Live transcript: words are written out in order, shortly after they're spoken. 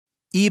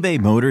eBay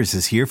Motors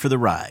is here for the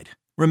ride.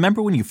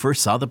 Remember when you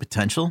first saw the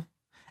potential?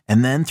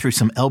 And then through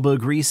some elbow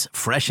grease,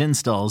 fresh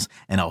installs,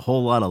 and a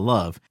whole lot of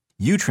love,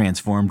 you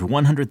transformed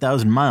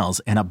 100,000 miles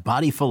and a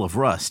body full of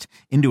rust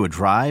into a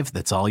drive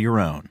that's all your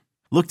own.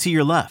 Look to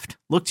your left.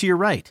 Look to your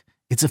right.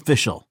 It's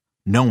official.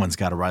 No one's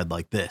got a ride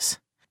like this.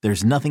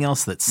 There's nothing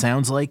else that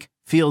sounds like,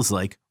 feels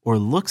like, or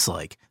looks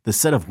like the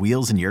set of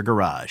wheels in your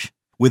garage.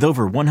 With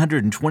over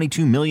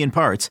 122 million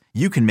parts,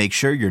 you can make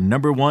sure your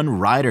number one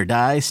ride or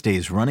die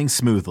stays running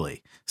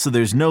smoothly. So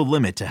there's no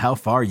limit to how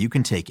far you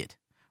can take it.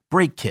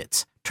 Brake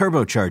kits,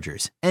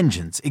 turbochargers,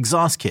 engines,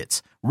 exhaust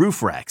kits,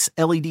 roof racks,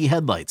 LED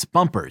headlights,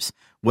 bumpers,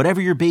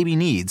 whatever your baby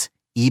needs,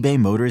 eBay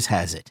Motors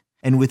has it.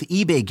 And with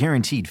eBay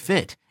Guaranteed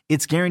Fit,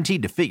 it's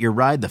guaranteed to fit your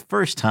ride the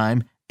first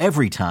time,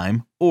 every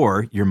time,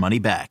 or your money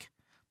back.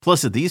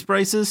 Plus at these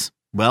prices,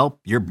 well,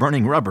 you're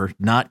burning rubber,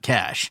 not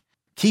cash.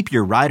 Keep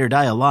your ride or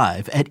die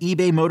alive at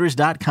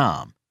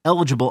ebaymotors.com.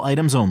 Eligible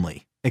items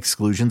only.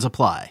 Exclusions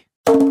apply.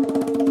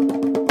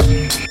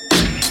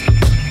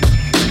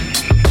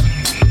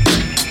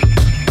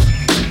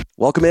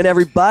 Welcome in,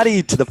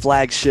 everybody, to the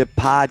Flagship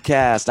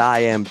Podcast. I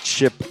am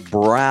Chip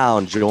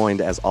Brown,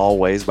 joined as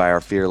always by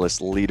our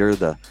fearless leader,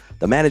 the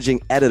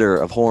managing editor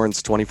of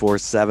Horns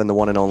 24/7, the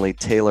one and only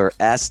Taylor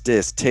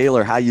Estes.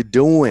 Taylor, how you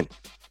doing?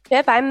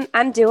 Chip,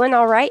 I'm doing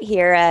all right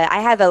here. I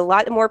have a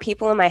lot more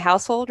people in my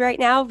household right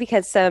now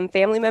because some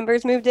family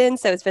members moved in,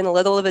 so it's been a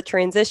little of a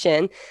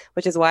transition,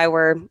 which is why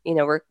we're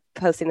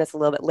posting this a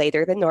little bit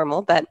later than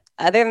normal. But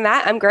other than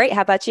that, I'm great.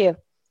 How about you?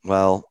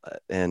 Well,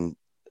 and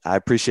I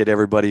appreciate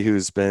everybody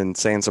who's been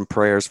saying some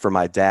prayers for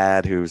my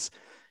dad, who's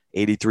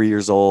 83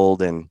 years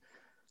old and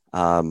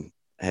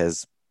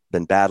has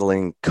been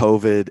battling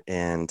COVID,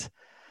 and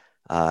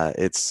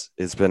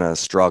it's been a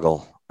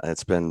struggle.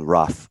 It's been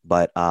rough,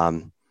 but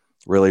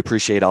really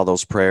appreciate all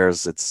those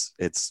prayers.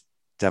 It's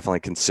definitely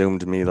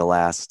consumed me the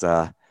last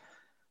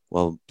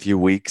few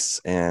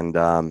weeks,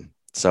 and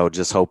so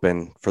just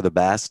hoping for the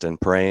best and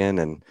praying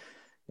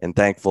and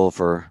thankful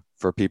for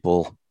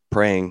people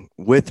praying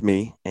with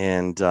me,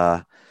 and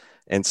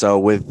so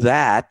with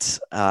that,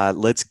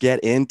 let's get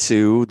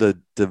into the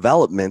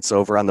developments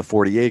over on the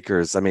 40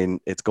 acres. I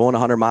mean, it's going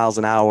 100 miles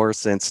an hour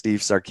since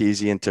Steve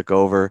Sarkisian took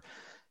over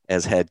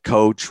as head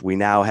coach. We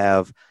now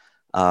have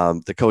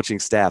the coaching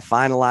staff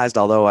finalized,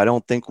 although I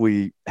don't think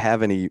we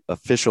have any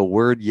official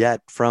word yet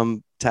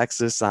from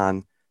Texas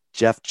on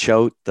Jeff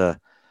Choate, the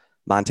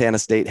Montana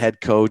State head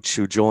coach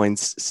who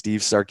joins Steve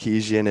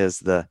Sarkisian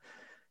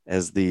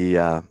as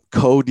the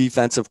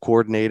co-defensive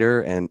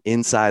coordinator and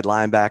inside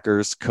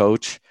linebackers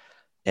coach.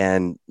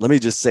 And let me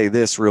just say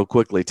this real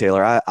quickly,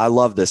 Taylor. I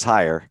love this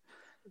hire.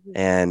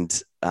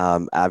 And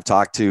I've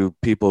talked to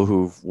people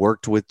who've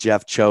worked with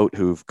Jeff Choate,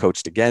 who've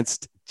coached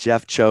against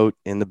Jeff Choate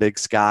in the Big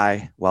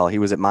Sky while he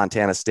was at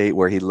Montana State,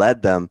 where he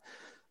led them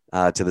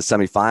to the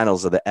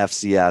semifinals of the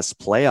FCS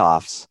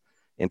playoffs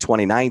in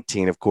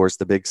 2019. Of course,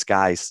 the Big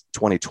Sky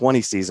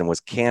 2020 season was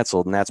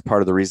canceled, and that's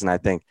part of the reason I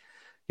think,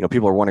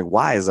 people are wondering,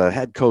 why is a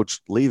head coach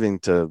leaving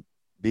to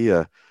be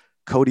a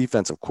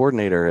co-defensive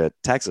coordinator at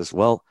Texas?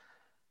 Well,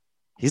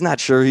 he's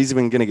not sure he's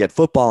even going to get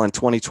football in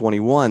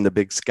 2021. The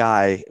Big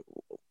Sky,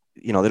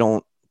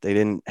 they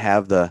didn't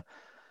have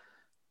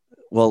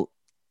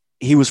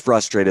he was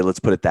frustrated. Let's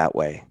put it that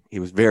way. He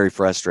was very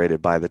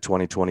frustrated by the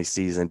 2020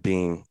 season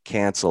being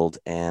canceled.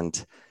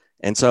 And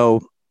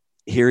so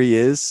here he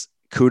is.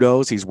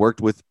 Kudos. He's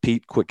worked with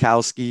Pete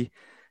Kwiatkowski,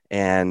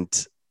 and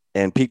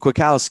Pete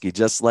Kwiatkowski,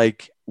 just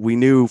like we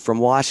knew from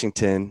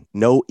Washington,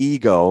 no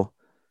ego,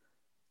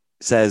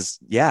 says,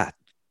 yeah,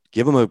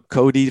 give him a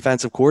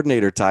co-defensive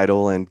coordinator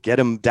title and get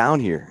him down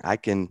here. I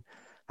can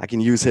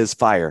use his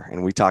fire.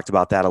 And we talked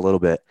about that a little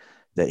bit,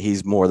 that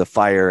he's more the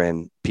fire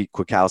and Pete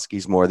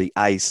Kwiatkowski's more the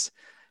ice,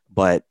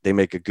 but they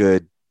make a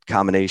good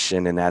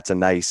combination. And that's a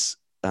nice,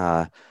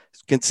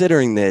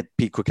 considering that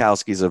Pete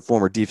Kwiatkowski is a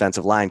former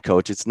defensive line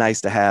coach, it's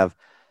nice to have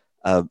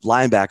a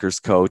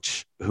linebackers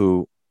coach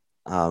who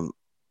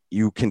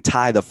you can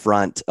tie the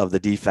front of the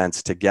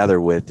defense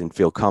together with and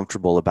feel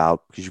comfortable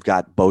about, because you've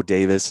got Bo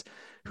Davis,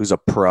 who's a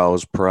pro.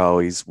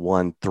 He's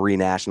won 3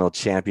 national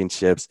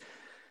championships,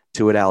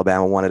 2 at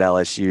Alabama, 1 at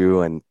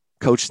LSU, and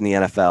coached in the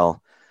NFL.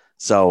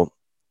 So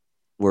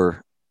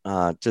we're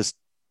just,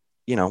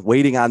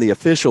 waiting on the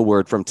official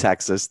word from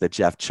Texas that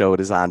Jeff Choate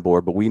is on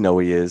board, but we know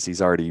he is.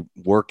 He's already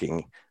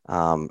working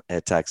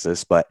at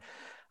Texas. But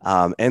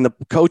and the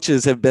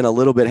coaches have been a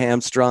little bit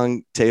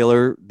hamstrung,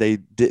 Taylor. They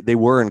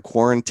were in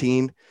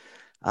quarantine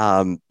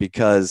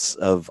because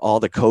of all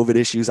the COVID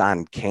issues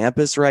on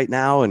campus right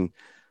now. And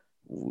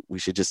we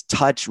should just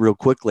touch real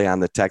quickly on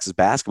the Texas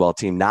basketball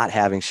team not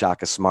having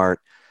Shaka Smart,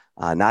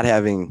 not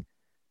having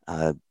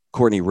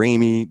Courtney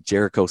Ramey,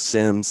 Jericho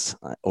Sims,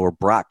 or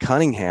Brock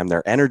Cunningham,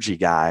 their energy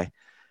guy,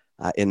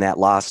 in that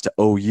loss to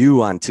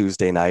OU on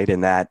Tuesday night.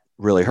 And that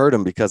really hurt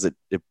them because it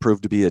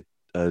proved to be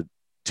a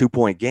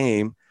 2-point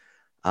game,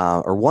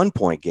 or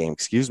 1-point game,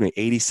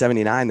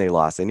 80-79 they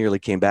lost. They nearly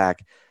came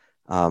back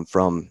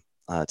from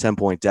a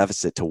 10-point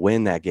deficit to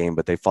win that game,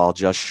 but they fall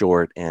just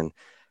short. And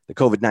the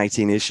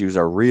COVID-19 issues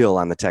are real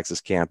on the Texas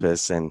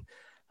campus, and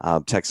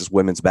Texas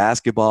women's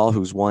basketball,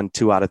 who's won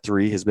 2 out of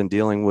 3, has been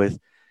dealing with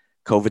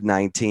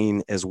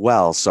COVID-19 as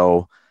well.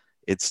 So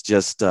it's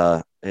just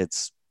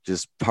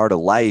part of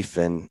life,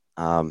 and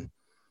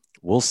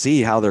we'll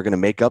see how they're going to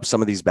make up some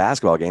of these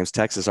basketball games.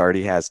 Texas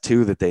already has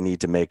 2 that they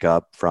need to make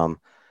up from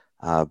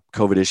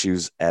COVID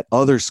issues at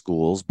other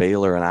schools,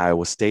 Baylor and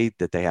Iowa State,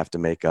 that they have to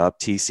make up,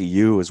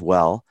 TCU as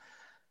well.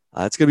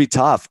 It's going to be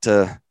tough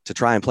to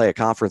try and play a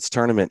conference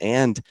tournament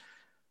and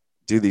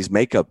do these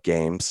makeup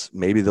games.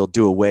 Maybe they'll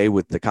do away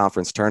with the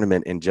conference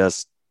tournament and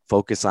just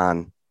focus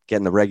on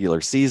getting the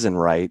regular season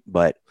right.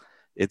 But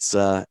it's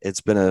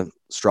been a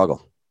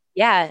struggle.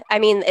 Yeah. I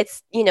mean,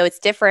 it's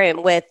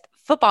different with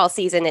football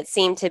season. It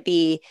seemed to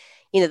be,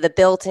 the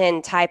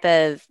built-in type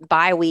of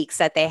bye weeks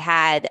that they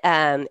had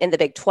in the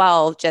Big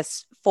 12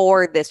 just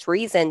for this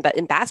reason. But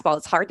in basketball,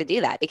 it's hard to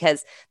do that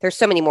because there's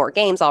so many more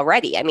games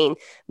already. I mean,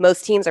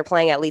 most teams are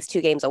playing at least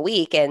 2 games a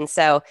week. And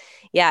so,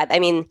 yeah, I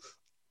mean,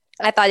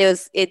 I thought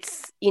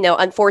it's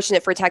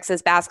unfortunate for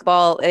Texas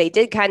basketball. They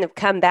did kind of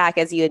come back,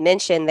 as you had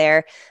mentioned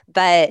there,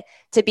 but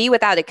to be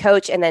without a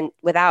coach and then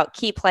without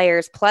key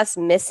players, plus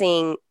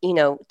missing,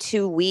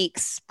 2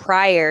 games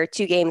prior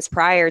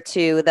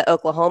to the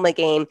Oklahoma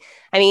game.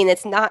 I mean,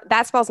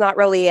 basketball's not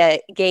really a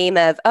game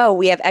of, oh,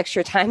 we have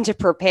extra time to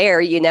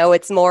prepare.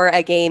 It's more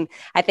a game,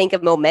 I think,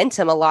 of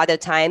momentum a lot of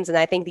times. And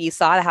I think that you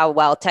saw how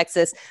well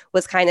Texas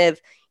was kind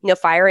of,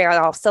 firing on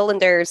all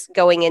cylinders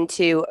going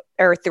into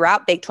or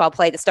throughout Big 12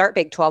 play to start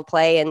Big 12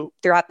 play and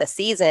throughout the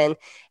season.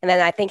 And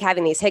then I think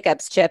having these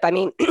hiccups, Chip, I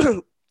mean,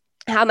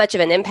 how much of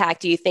an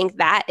impact do you think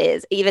that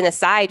is, even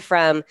aside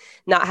from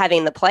not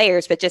having the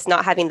players, but just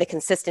not having the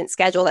consistent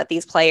schedule that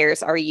these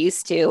players are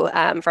used to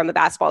from a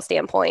basketball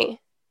standpoint?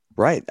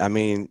 Right. I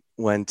mean,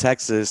 when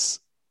Texas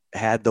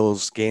had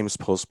those games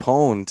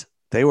postponed,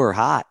 they were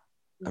hot.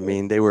 Mm-hmm. I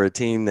mean, they were a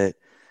team that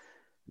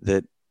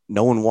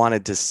no one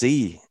wanted to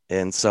see.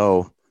 And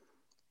so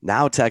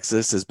now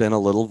Texas has been a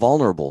little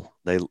vulnerable.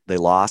 They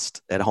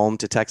lost at home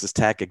to Texas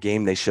Tech, a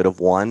game they should have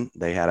won.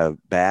 They had a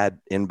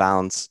bad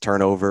inbounds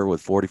turnover with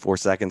 44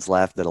 seconds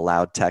left that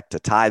allowed Tech to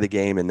tie the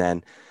game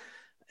and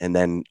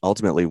then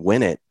ultimately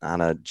win it on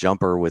a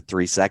jumper with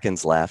 3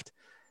 seconds left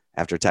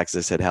after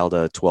Texas had held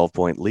a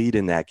 12-point lead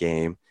in that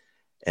game.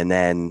 And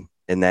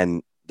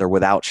then they're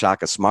without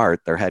Shaka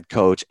Smart, their head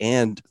coach,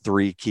 and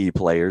 3 key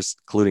players,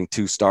 including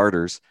 2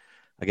 starters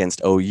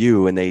against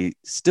OU, and they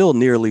still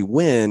nearly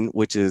win,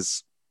 which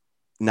is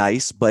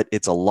nice, but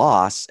it's a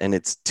loss, and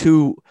it's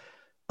 2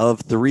 of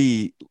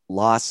 3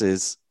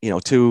 losses,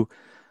 2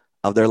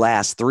 of their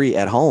last 3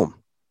 at home.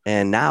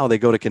 And now they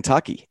go to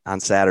Kentucky on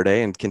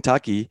Saturday, and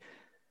Kentucky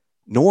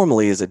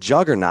normally is a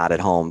juggernaut at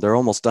home. They're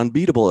almost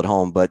unbeatable at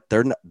home, but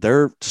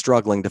they're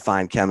struggling to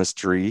find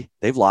chemistry.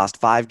 They've lost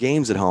 5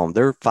 games at home.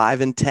 They're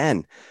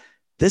 5-10.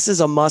 This is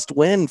a must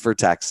win for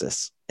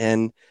Texas.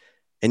 And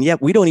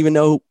yet we don't even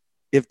know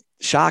if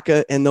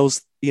Shaka and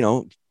those,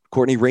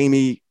 Courtney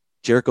Ramey,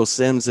 Jericho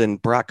Sims, and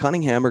Brock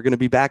Cunningham are going to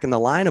be back in the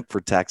lineup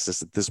for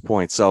Texas at this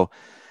point. So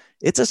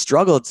it's a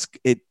struggle.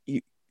 They're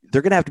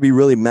going to have to be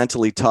really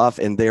mentally tough,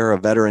 and they're a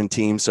veteran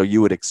team. So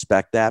you would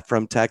expect that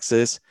from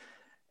Texas.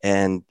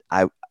 And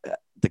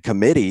the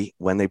committee,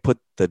 when they put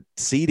the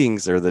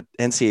seedings or the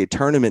NCAA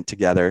tournament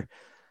together,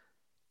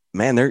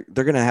 man, they're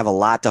going to have a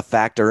lot to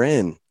factor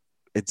in.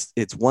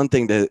 It's one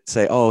thing to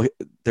say, oh,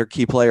 their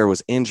key player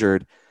was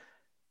injured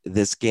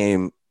this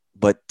game,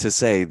 but to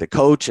say the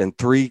coach and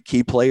 3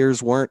 key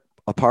players weren't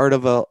a part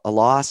of a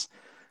loss,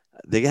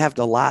 they have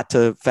a lot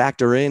to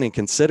factor in and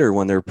consider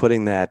when they're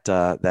putting that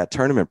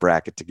tournament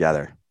bracket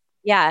together.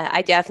 Yeah,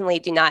 I definitely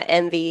do not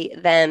envy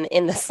them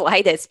in the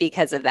slightest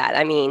because of that.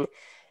 I mean,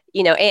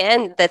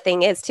 and the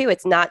thing is too,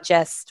 it's not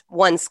just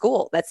one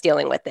school that's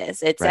dealing with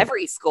this. It's right.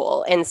 Every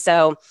school. And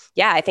so,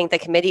 yeah, I think the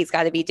committee's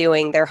got to be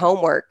doing their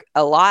homework,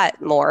 a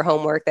lot more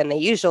homework than they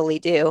usually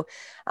do.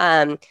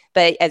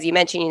 But as you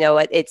mentioned,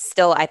 it's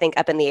still, I think,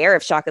 up in the air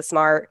if Shaka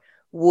Smart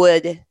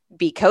would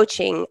be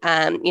coaching.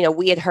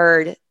 We had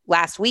heard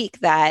last week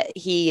that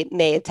he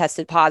may have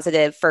tested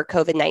positive for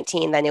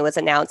COVID-19. Then it was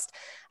announced,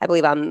 I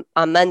believe on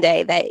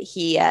Monday, that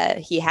he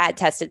had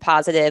tested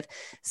positive.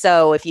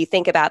 So if you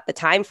think about the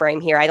time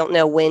frame here, I don't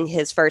know when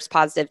his first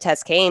positive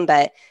test came,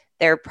 but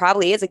there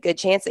probably is a good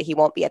chance that he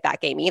won't be at that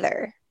game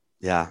either.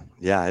 Yeah,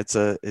 it's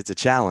a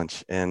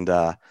challenge, and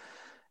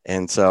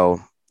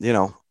so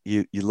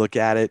you look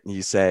at it and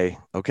you say,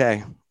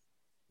 okay,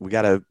 we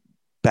got to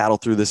battle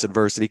through this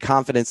adversity.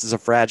 Confidence is a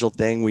fragile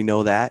thing, we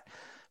know that,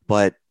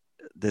 but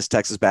this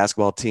Texas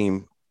basketball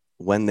team,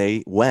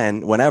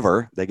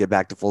 whenever they get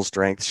back to full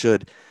strength,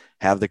 should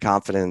have the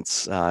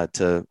confidence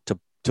to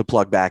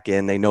plug back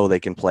in. They know they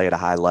can play at a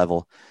high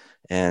level,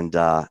 and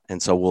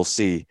so we'll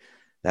see.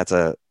 That's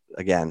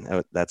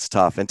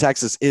tough. And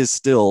Texas is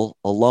still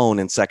alone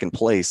in second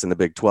place in the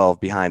Big 12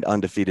 behind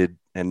undefeated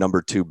and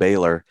number 2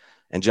 Baylor,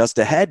 and just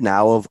ahead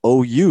now of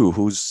OU,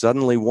 who's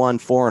suddenly won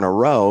 4 in a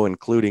row,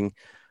 including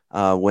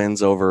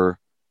wins over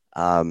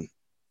TCU,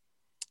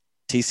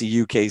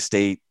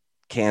 K-State,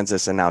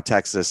 Kansas, and now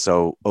Texas.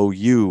 So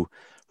OU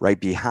right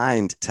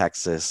behind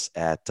Texas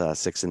at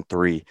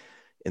 6-3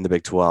 in the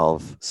Big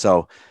 12.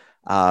 So,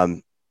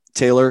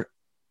 Taylor,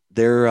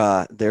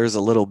 there's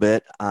a little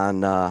bit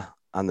on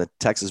the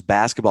Texas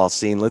basketball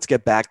scene. Let's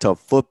get back to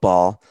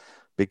football,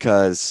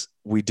 because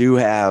we do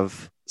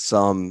have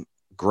some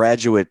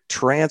graduate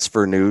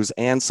transfer news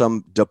and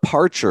some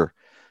departure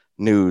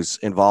news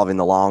involving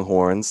the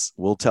Longhorns.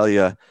 We'll tell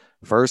you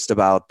first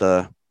about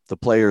the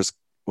players.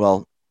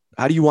 Well,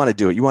 how do you want to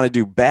do it? You want to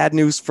do bad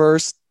news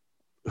first?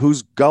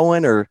 Who's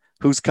going or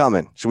who's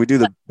coming? Should we do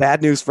the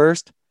bad news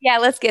first? Yeah,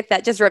 let's get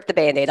that. Just rip the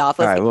Band-Aid off.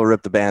 All right, we'll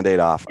rip the Band-Aid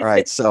off. All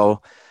right,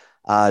 so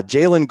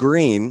Jalen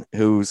Green,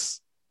 is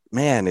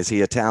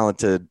he a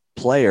talented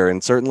player,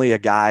 and certainly a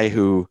guy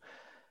who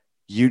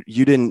you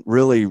didn't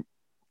really,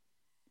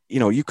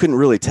 you couldn't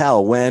really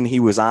tell when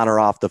he was on or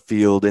off the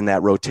field in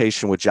that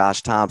rotation with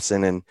Josh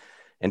Thompson and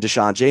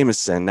Deshaun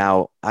Jameson.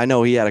 Now, I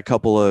know he had a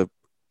couple of,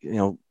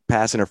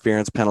 pass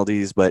interference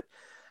penalties, but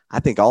I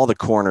think all the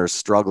corners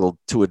struggled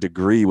to a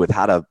degree with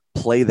how to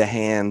play the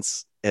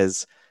hands,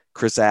 as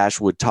Chris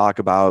Ash would talk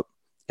about,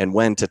 and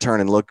when to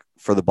turn and look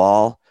for the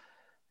ball.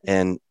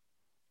 And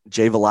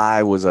Jay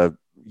Valai was a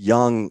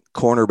young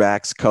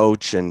cornerbacks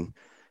coach, and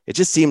it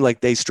just seemed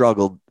like they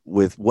struggled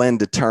with when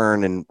to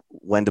turn and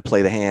when to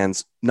play the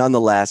hands.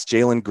 Nonetheless,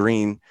 Jalen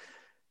Green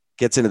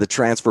gets into the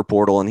transfer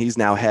portal, and he's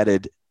now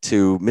headed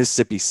to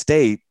Mississippi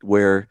State,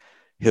 where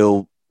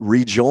he'll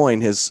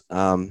rejoin his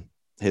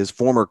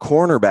former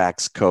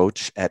cornerbacks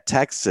coach at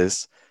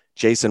Texas,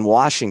 Jason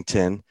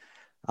Washington.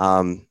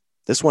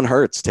 This one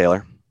hurts,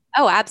 Taylor.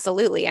 Oh,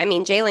 absolutely. I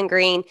mean, Jalen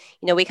Green,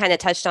 we kind of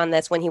touched on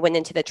this when he went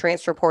into the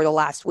transfer portal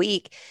last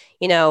week.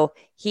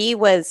 He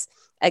was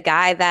a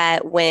guy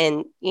that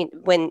when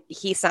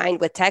he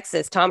signed with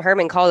Texas, Tom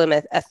Herman called him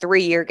a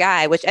 3-year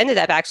guy, which ended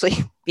up actually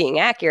being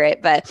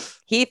accurate, but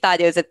he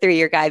thought it was a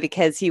 3-year guy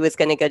because he was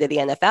going to go to the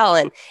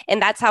NFL.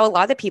 And that's how a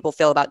lot of people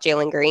feel about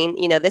Jalen Green.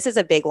 This is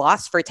a big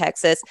loss for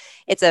Texas.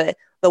 It's the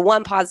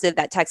one positive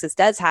that Texas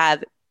does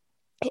have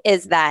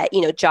is that,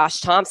 Josh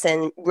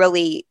Thompson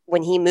really,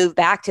 when he moved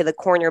back to the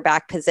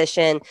cornerback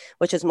position,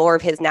 which is more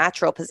of his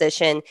natural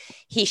position,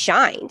 he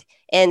shined.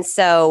 And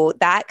so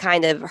that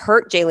kind of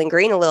hurt Jalen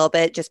Green a little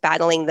bit, just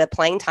battling the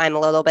playing time a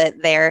little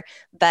bit there.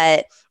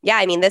 But yeah,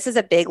 I mean, this is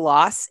a big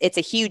loss. It's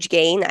a huge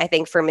gain, I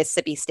think, for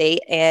Mississippi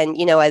State. And,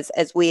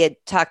 as we had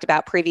talked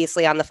about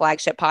previously on the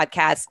flagship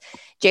podcast,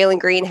 Jalen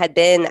Green had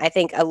been, I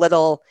think, a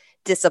little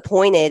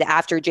disappointed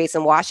after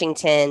Jason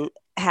Washington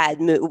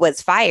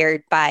was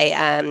fired by,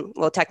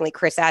 technically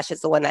Chris Ash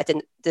is the one that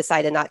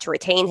decided not to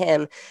retain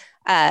him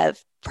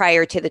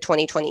prior to the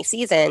 2020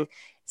 season.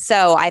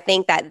 So I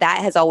think that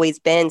has always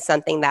been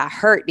something that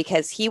hurt,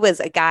 because he was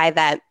a guy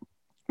that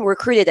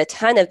recruited a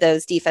ton of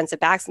those defensive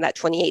backs in that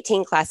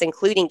 2018 class,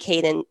 including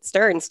Caden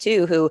Stearns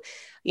too, who,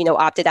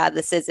 opted out of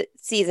the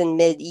season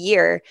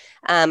mid-year.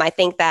 I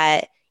think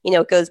that,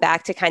 it goes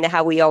back to kind of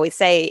how we always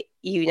say,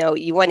 you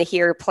want to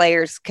hear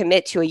players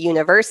commit to a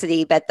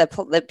university, but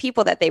the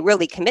people that they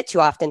really commit to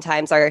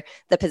oftentimes are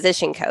the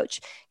position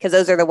coach, because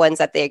those are the ones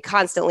that they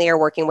constantly are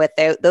working with.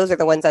 Those are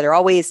the ones that are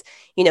always,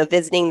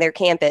 visiting their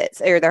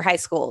campus or their high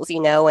schools,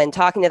 and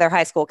talking to their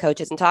high school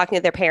coaches and talking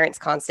to their parents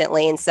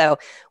constantly. And so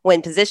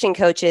when position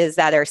coaches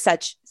that are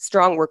such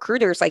strong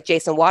recruiters like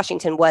Jason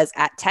Washington was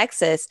at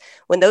Texas,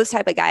 when those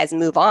type of guys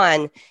move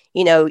on,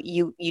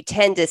 you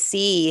tend to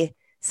see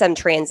some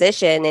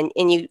transition.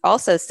 And you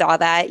also saw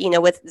that,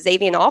 with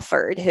Xavier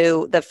Alford,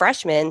 who the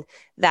freshman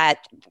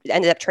that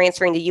ended up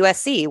transferring to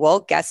USC.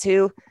 Well, guess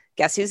who's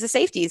the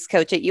safeties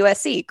coach at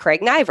USC?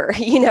 Craig Niver,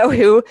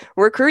 who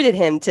recruited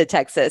him to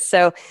Texas.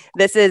 So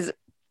this is,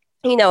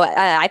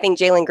 I think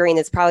Jalen Green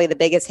is probably the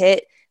biggest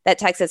hit that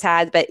Texas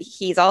had, but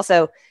he's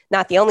also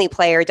not the only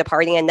player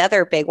departing.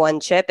 Another big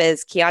one, Chip,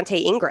 is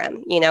Keontae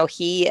Ingram.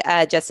 He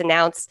just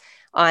announced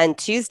on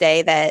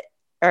Tuesday that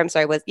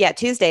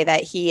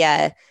he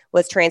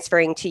was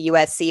transferring to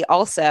USC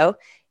also.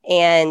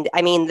 And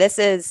I mean,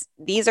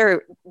 these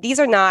are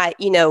not,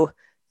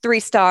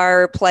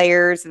 3-star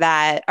players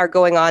that are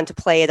going on to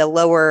play at a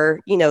lower,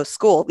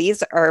 school.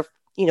 These are,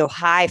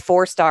 high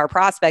 4-star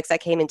prospects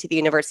that came into the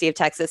University of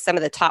Texas, some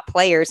of the top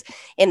players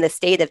in the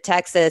state of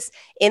Texas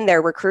in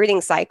their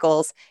recruiting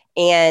cycles.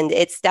 And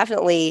it's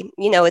definitely,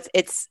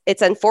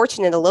 it's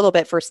unfortunate a little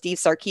bit for Steve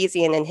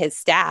Sarkisian and his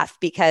staff,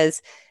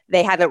 because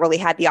they haven't really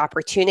had the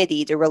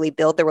opportunity to really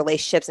build the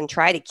relationships and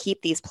try to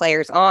keep these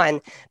players on.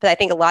 But I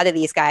think a lot of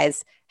these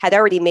guys had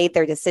already made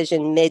their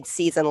decision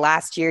mid-season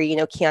last year,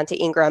 Keontae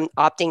Ingram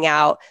opting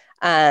out,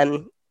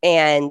 and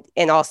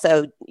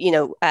also,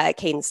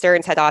 Caden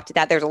Stearns had opted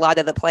out. There's a lot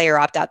of the player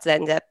opt-outs that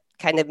ended up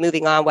kind of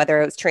moving on,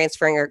 whether it was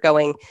transferring or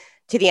going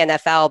to the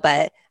NFL.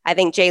 But I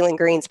think Jalen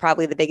Green's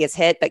probably the biggest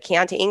hit, but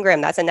Keontae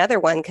Ingram, that's another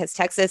one, because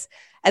Texas,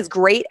 as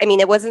great, I mean,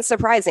 it wasn't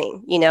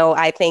surprising,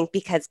 I think,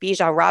 because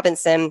Bijan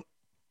Robinson,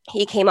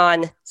 he came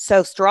on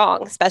so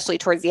strong, especially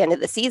towards the end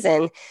of the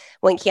season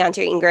when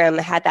Keontae Ingram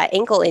had that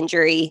ankle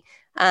injury.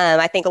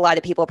 I think a lot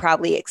of people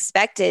probably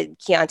expected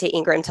Keontae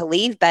Ingram to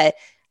leave, but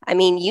I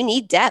mean, you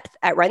need depth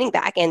at running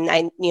back. And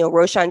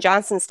Roschon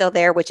Johnson's still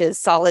there, which is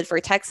solid for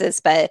Texas,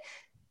 but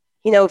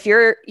if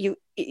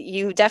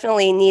you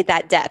definitely need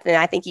that depth. And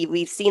I think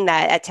we've seen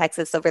that at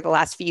Texas over the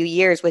last few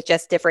years with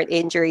just different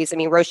injuries. I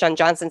mean, Roschon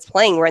Johnson's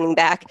playing running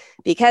back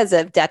because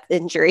of depth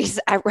injuries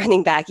at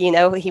running back.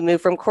 He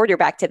moved from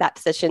quarterback to that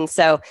position.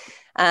 So,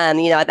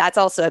 that's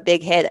also a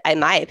big hit, in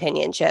my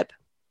opinion, Chip.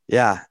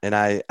 Yeah. And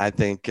I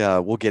think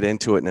we'll get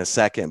into it in a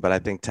second, but I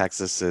think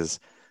Texas is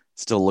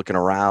still looking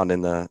around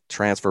in the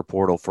transfer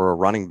portal for a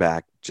running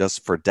back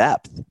just for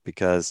depth,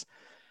 because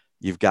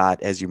you've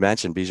got, as you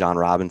mentioned, Bijan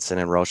Robinson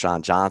and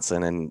Roschon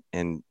Johnson,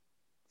 and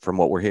from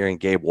what we're hearing,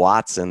 Gabe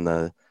Watson,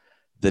 the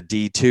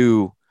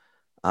D2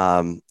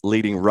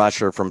 leading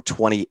rusher from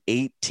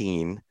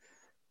 2018,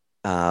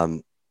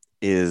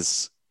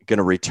 is going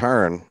to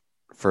return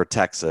for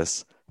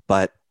Texas,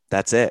 but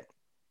that's it.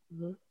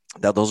 Mm-hmm.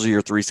 Now, those are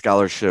your 3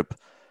 scholarship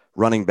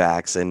running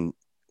backs, and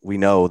we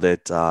know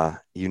that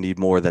you need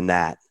more than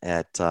that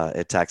at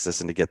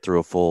Texas and to get through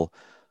a full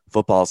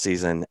football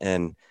season,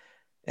 and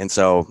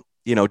so.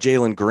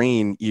 Jalen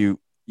Green,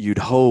 you'd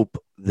hope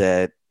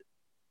that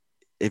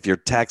if you're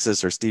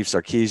Texas or Steve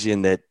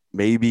Sarkisian, that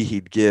maybe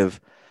he'd give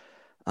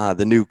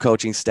the new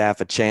coaching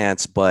staff a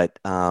chance, but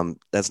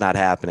that's not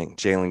happening.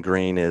 Jalen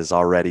Green is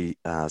already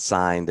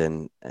signed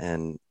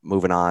and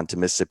moving on to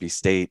Mississippi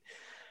State,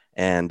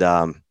 and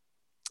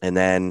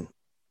then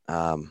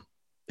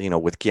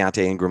with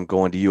Keaontay Ingram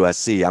going to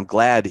USC, I'm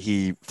glad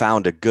he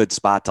found a good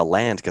spot to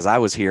land, because I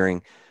was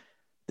hearing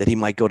that he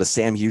might go to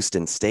Sam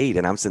Houston State,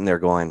 and I'm sitting there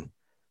going,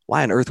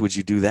 why on earth would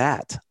you do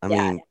that? I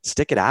mean,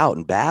 stick it out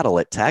and battle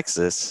at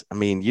Texas. I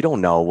mean, you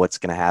don't know what's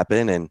going to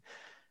happen,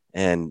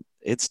 and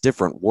it's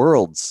different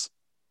worlds.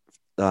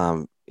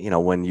 When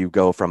you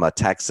go from a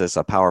Texas,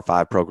 a Power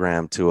 5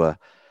 program to an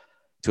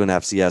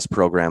FCS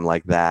program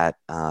like that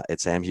at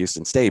Sam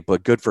Houston State.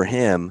 But good for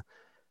him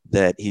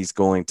that he's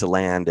going to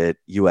land at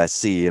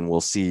USC, and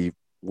we'll see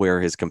where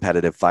his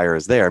competitive fire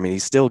is there. I mean,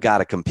 he's still got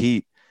to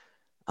compete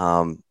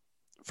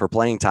for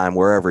playing time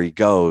wherever he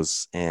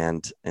goes,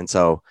 and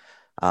so.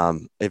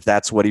 If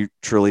that's what he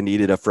truly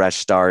needed, a fresh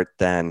start,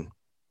 then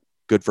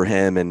good for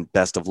him, and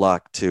best of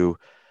luck to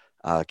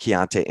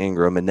Keaontay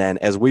Ingram. And then,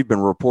 as we've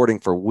been reporting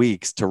for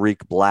weeks,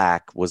 Tarik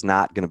Black was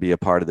not going to be a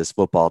part of this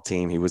football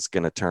team. He was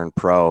going to turn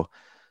pro.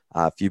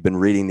 If you've been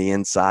reading The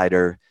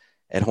Insider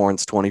at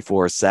Horns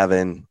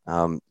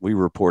 24/7, we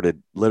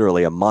reported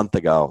literally a month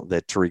ago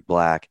that Tarik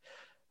Black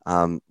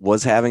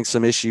was having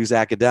some issues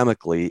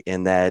academically,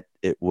 and that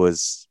it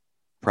was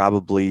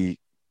probably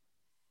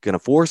going to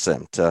force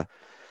him to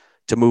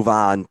move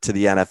on to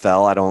the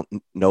NFL. I don't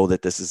know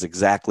that this is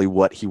exactly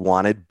what he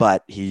wanted,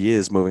 but he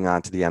is moving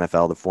on to the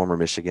NFL. The former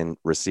Michigan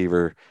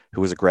receiver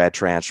who was a grad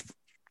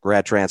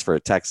transfer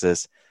at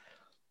Texas,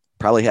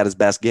 probably had his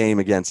best game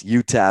against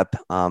UTEP.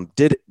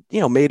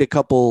 Made a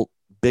couple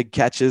big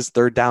catches,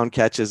 third down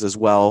catches as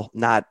well.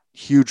 Not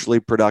hugely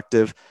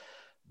productive,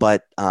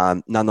 but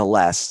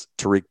nonetheless,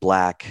 Tarik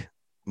Black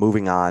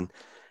moving on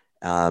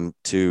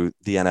to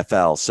the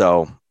NFL.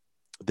 So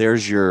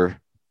there's your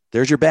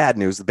bad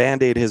news. The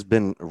Band-Aid has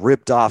been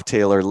ripped off,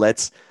 Taylor.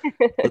 Let's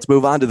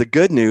move on to the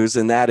good news,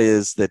 and that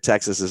is that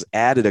Texas has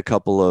added a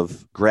couple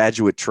of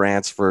graduate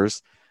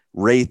transfers.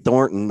 Ray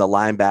Thornton, the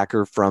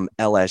linebacker from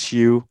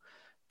LSU,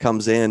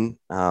 comes in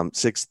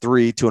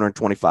 6'3",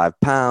 225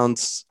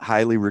 pounds,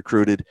 highly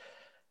recruited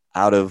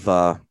out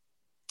of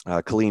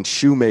Colleen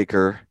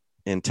Shoemaker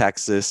in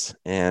Texas,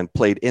 and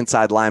played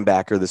inside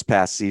linebacker this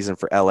past season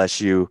for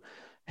LSU.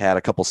 Had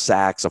a couple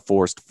sacks, a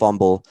forced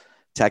fumble.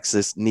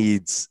 Texas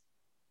needs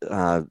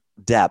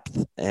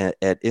depth at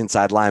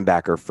inside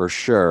linebacker for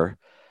sure.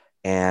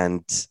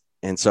 And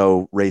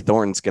so Ray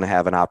Thornton's going to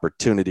have an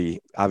opportunity.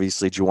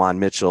 Obviously, Juwan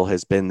Mitchell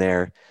has been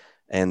there,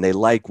 and they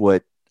like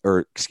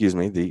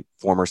the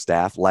former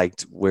staff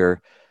liked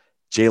where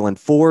Jalen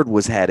Ford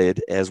was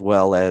headed, as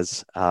well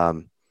as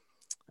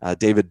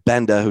David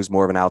Benda, who's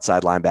more of an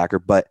outside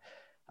linebacker. But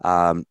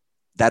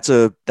that's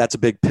a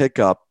big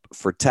pickup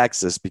for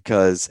Texas,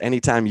 because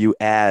anytime you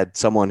add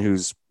someone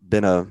who's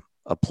been a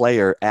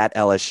player at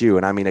LSU,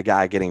 and I mean a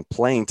guy getting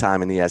playing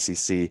time in the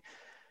SEC,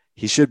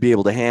 he should be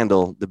able to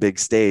handle the big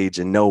stage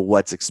and know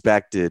what's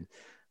expected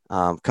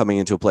coming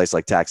into a place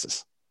like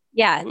Texas.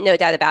 Yeah, no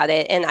doubt about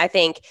it. And I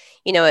think,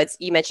 it's,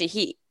 you mentioned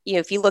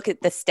if you look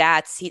at the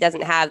stats, he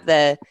doesn't have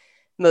the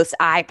most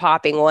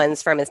eye-popping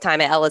ones from his time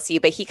at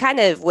LSU, but he kind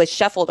of was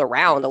shuffled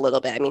around a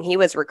little bit. I mean, he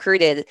was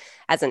recruited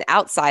as an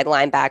outside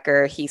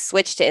linebacker. He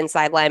switched to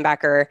inside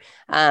linebacker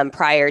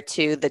prior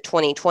to the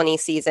 2020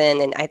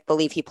 season, and I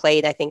believe he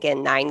played,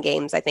 in 9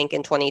 games,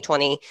 in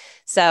 2020.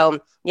 So,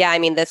 yeah, I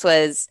mean, this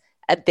was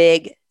a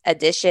big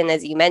addition,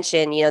 as you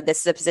mentioned.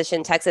 This is a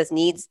position Texas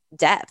needs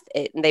depth.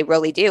 They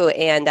really do.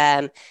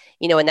 And,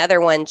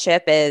 another one,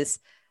 Chip, is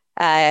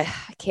I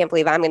can't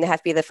believe I'm going to have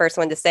to be the first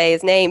one to say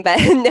his name, but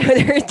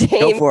Notre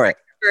Dame. Go for it.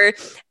 For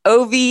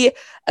Ovie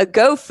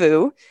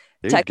Oghoufo.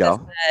 There Texas,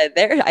 you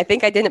go. I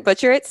think I didn't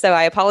butcher it, so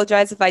I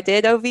apologize if I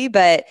did, Ovie.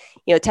 But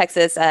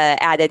Texas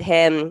added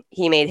him.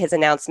 He made his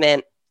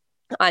announcement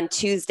on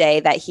Tuesday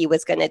that he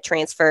was going to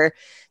transfer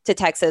to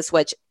Texas,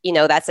 which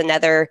that's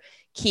another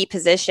key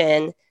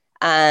position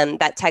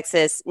that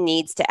Texas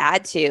needs to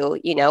add to,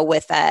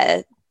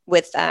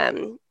 with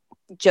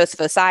Joseph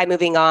Osai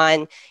moving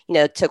on,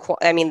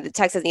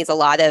 Texas needs a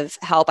lot of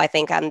help, I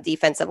think, on the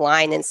defensive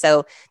line. And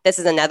so this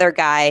is another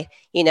guy,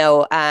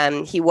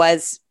 he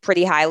was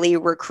pretty highly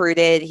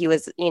recruited. He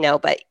was,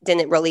 but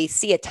didn't really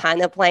see a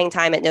ton of playing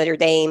time at Notre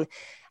Dame.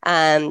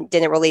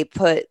 Didn't really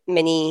put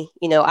many,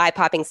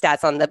 eye-popping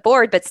stats on the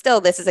board, but still,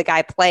 this is a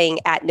guy playing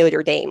at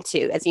Notre Dame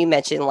too, as you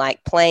mentioned,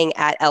 like playing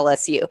at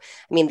LSU.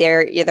 I mean,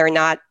 they're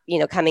not,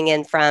 coming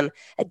in from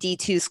a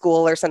D2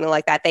 school or something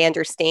like that. They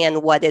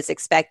understand what is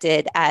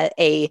expected at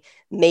a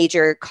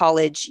major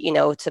college,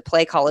 to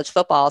play college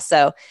football.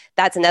 So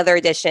that's another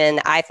addition,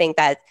 I think,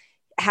 that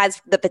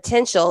has the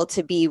potential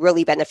to be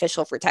really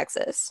beneficial for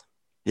Texas.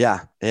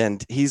 Yeah,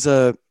 and he's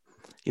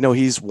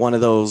he's one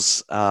of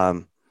those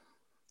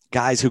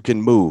guys who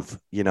can move.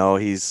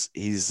 He's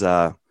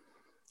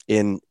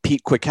in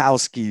Pete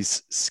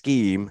Kwiatkowski's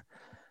scheme,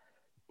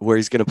 where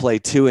he's going to play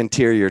 2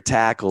 interior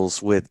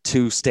tackles with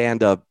 2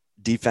 stand-up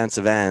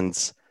defensive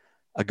ends.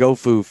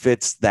 Ogofu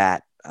fits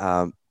that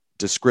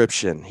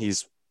description.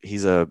 He's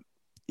a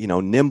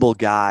nimble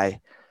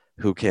guy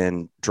who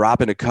can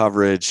drop into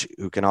coverage,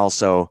 who can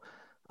also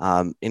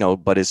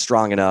but is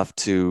strong enough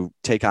to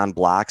take on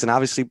blocks, and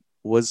obviously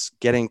was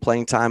getting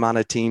playing time on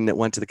a team that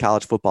went to the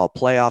college football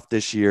playoff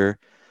this year,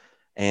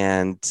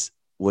 and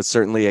was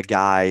certainly a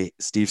guy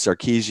Steve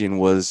Sarkisian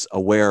was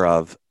aware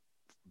of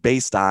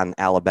based on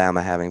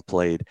Alabama having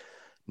played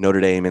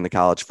Notre Dame in the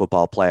college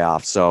football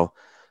playoff. So,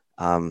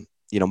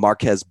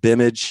 Marquez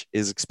Bimage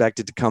is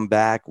expected to come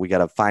back. We got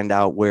to find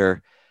out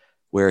where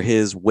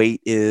his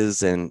weight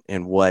is and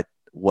what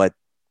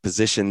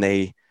position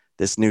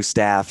this new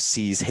staff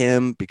sees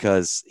him,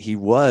 because he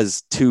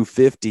was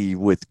 250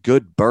 with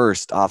good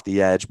burst off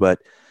the edge,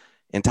 but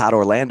in Todd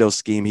Orlando's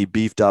scheme, he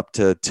beefed up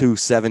to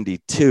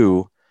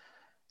 272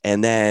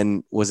 and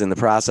then was in the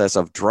process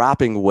of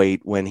dropping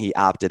weight when he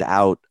opted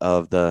out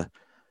of the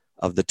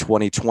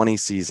 2020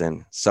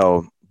 season.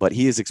 So, but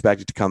he is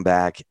expected to come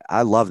back.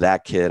 I love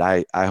that kid.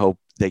 I hope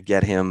they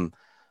get him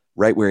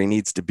right where he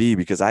needs to be,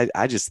 because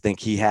I just think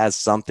he has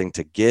something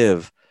to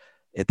give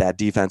at that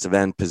defensive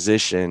end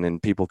position,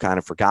 and people kind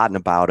of forgotten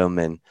about him.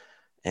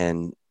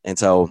 And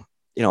so,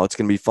 it's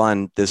going to be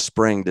fun this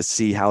spring to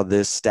see how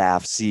this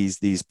staff sees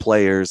these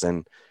players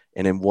and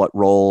in what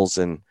roles.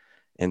 And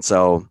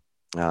so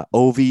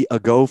Ovie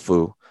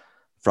Oghoufo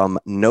from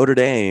Notre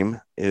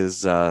Dame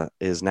is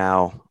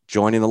now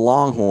joining the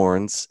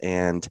Longhorns.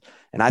 And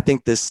I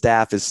think this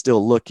staff is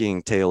still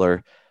looking,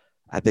 Taylor.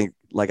 I think,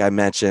 like I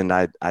mentioned,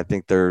 I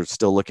think they're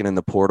still looking in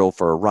the portal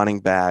for a running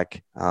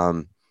back.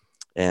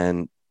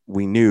 And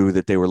we knew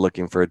that they were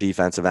looking for a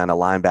defensive end, a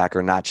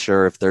linebacker, not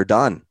sure if they're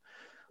done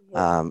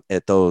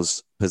at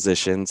those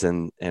positions.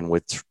 And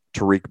with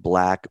Tariq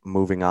Black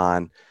moving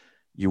on,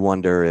 you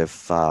wonder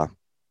if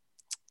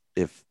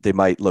they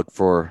might look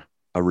for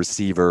a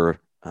receiver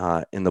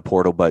in the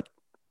portal, but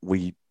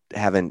we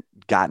haven't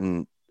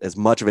gotten as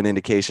much of an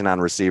indication on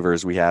receiver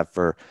as we have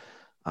for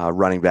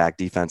running back,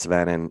 defensive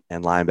end,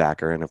 and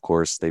linebacker. And of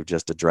course, they've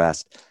just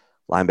addressed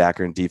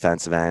linebacker and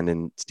defensive end.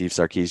 And Steve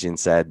Sarkisian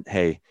said,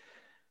 hey,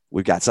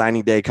 we've got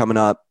signing day coming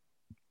up.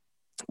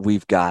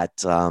 We've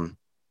got,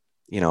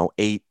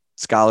 8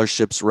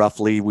 scholarships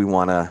roughly. We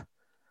want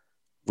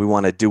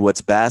to do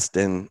what's best.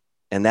 And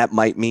that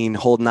might mean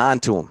holding on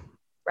to them.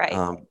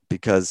 Right.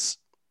 Because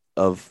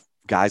of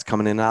guys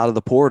coming in and out of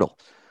the portal.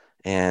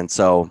 And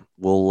so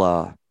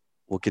we'll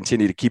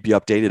continue to keep you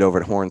updated over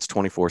at Horns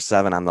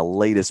 24/7 on the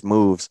latest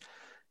moves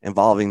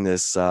involving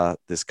this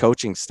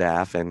coaching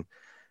staff.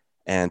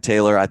 And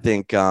Taylor, I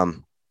think,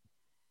 when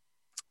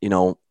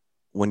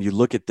you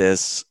look at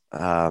this,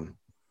 when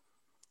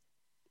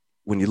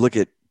you look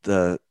at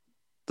the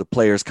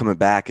players coming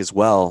back as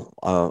well,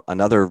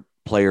 another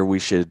player we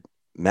should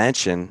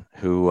mention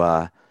who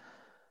I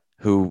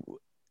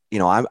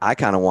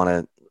kind of want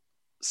to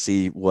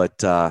see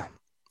what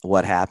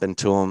happened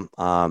to him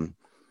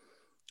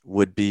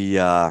would be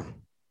I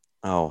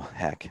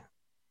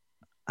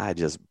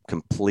just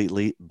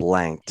completely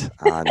blanked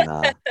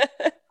on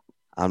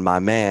on my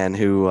man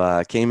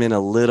who came in a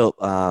little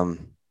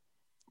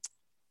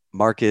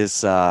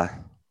Marcus at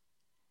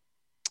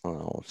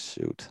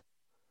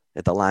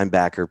the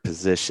linebacker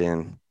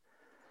position.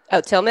 Oh,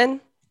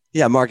 Tillman?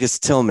 Yeah, Marcus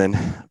Tillman,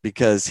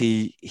 because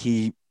he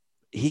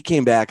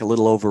came back a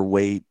little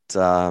overweight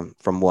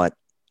from what,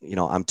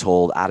 I'm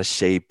told, out of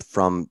shape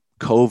from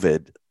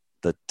COVID,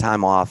 the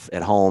time off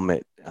at home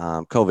at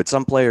COVID.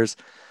 Some players,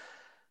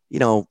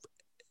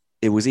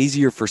 it was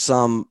easier for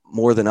some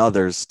more than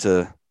others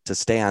to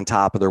stay on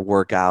top of their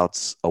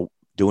workouts,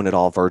 doing it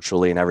all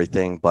virtually and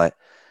everything. But,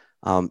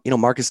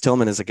 Marcus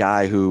Tillman is a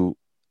guy who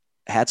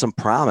had some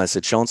promise,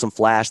 had shown some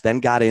flash, then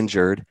got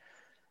injured,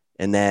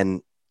 and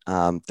then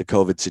the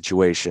COVID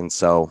situation.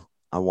 So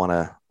I want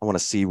to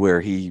see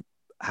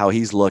how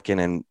he's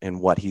looking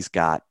and what he's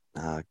got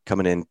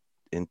coming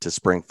into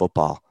spring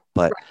football.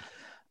 But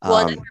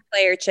another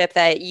player, Chip,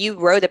 that you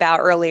wrote about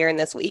earlier in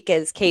this week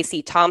is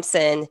Casey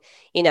Thompson,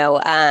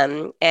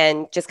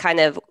 and just kind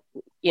of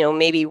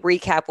maybe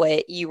recap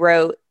what you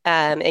wrote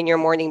in your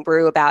morning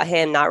brew about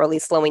him not really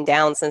slowing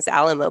down since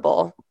Alamo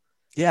Bowl.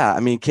 Yeah, I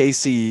mean,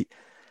 Casey,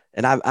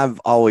 and I've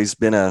always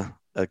been a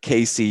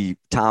Casey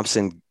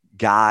Thompson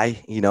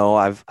guy.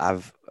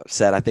 I've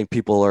said I think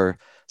people are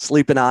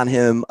sleeping on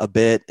him a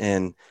bit,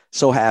 and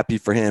so happy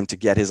for him to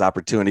get his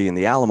opportunity in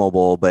the Alamo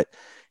Bowl. But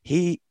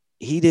he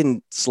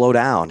didn't slow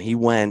down. He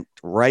went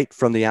right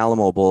from the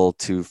Alamo Bowl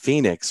to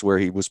Phoenix, where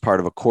he was part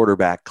of a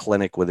quarterback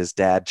clinic with his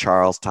dad,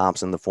 Charles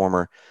Thompson, the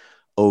former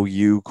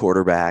OU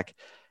quarterback.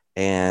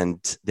 And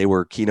they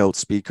were keynote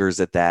speakers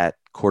at that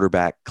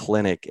quarterback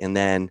clinic. And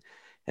then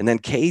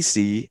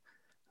Casey,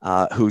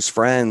 who's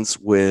friends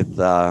with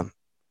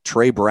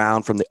Trey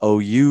Brown from the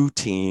OU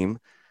team,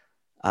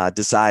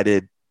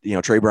 decided,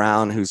 Trey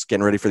Brown, who's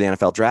getting ready for the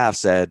NFL draft,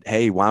 said,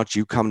 "Hey, why don't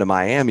you come to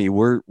Miami?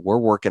 We're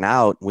working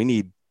out. We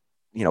need,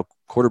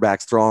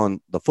 quarterbacks throwing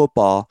the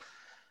football."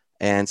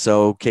 And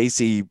so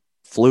Casey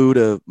flew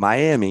to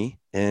Miami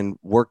and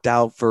worked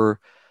out for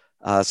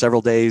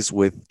several days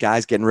with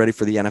guys getting ready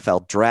for the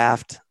NFL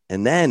draft,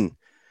 and then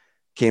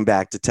came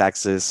back to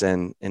Texas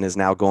and is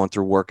now going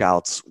through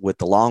workouts with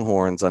the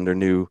Longhorns under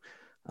new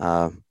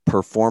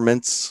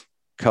performance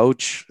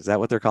coach. Is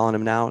that what they're calling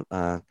him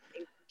now?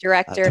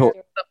 Director of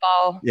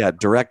football. Yeah,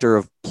 director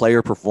of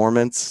player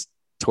performance,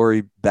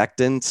 Torrey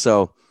Becton.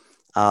 So,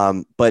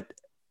 but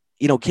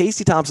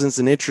Casey Thompson's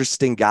an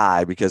interesting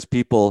guy because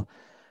people,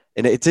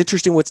 and it's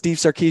interesting what Steve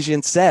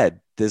Sarkisian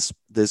said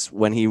this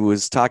when he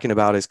was talking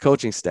about his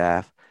coaching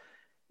staff.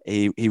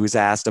 He was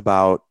asked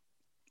about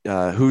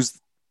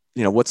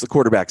what's the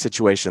quarterback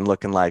situation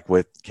looking like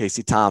with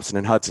Casey Thompson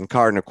and Hudson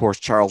Card. And of course,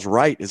 Charles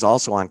Wright is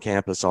also on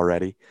campus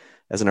already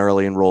as an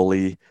early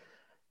enrollee.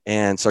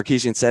 And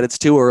Sarkisian said it's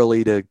too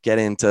early to get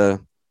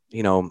into,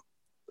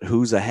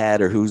 who's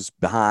ahead or who's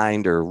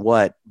behind or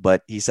what.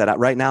 But he said,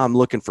 right now I'm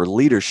looking for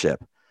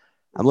leadership.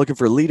 And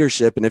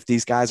if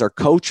these guys are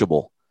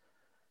coachable.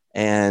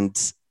 And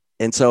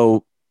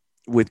so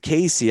with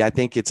Casey, I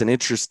think it's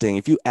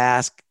if you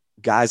ask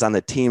guys on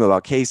the team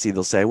about Casey,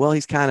 they'll say, well,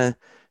 he's kind of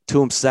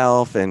to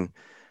himself. And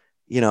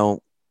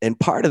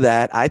part of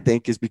that, I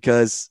think, is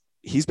because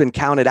he's been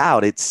counted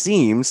out, it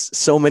seems,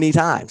 so many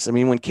times. I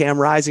mean, when Cam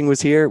Rising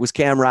was here, it was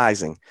Cam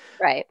Rising,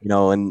 right?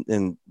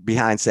 And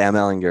behind Sam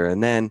Ehlinger,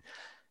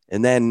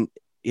 and then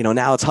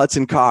now it's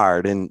Hudson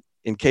Card, and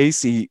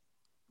Casey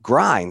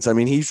grinds. I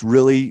mean,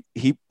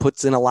 he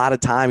puts in a lot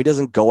of time. He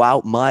doesn't go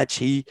out much.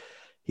 He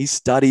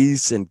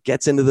studies and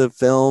gets into the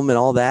film and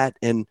all that,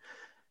 and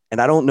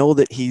I don't know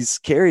that he's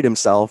carried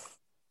himself,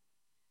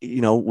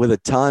 with a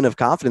ton of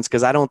confidence,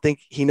 because I don't think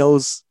he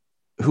knows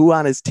who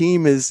on his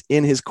team is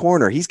in his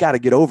corner. He's got to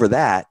get over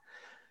that.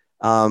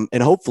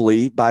 And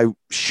hopefully by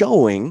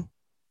showing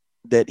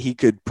that he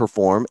could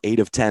perform 8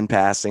 of 10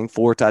 passing,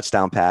 4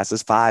 touchdown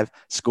passes, 5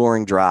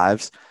 scoring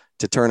drives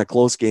to turn a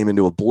close game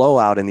into a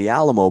blowout in the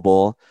Alamo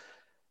Bowl,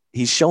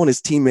 he's shown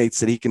his teammates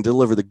that he can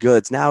deliver the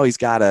goods. Now he's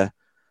got to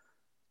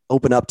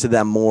open up to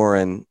them more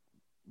and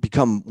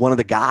become one of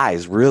the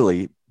guys,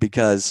 really,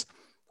 because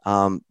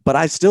but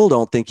I still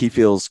don't think he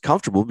feels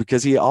comfortable,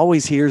 because he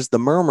always hears the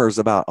murmurs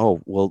about,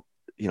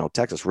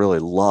 Texas really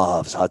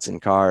loves Hudson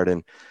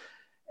Card,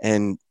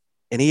 and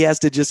he has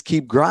to just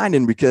keep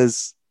grinding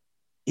because,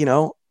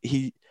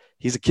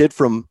 he's a kid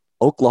from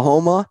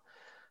Oklahoma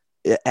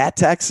at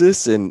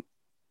Texas, and,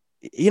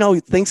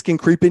 things can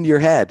creep into your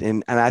head.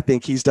 And I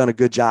think he's done a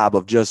good job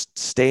of just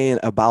staying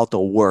about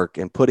the work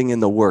and putting in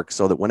the work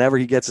so that whenever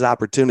he gets his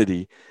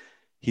opportunity,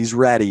 he's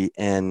ready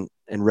and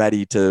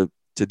ready to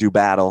do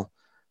battle,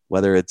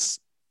 whether it's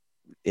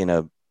in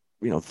a,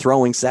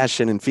 throwing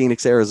session in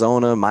Phoenix,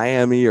 Arizona,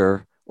 Miami,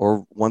 or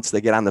once they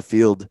get on the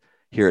field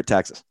here at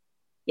Texas.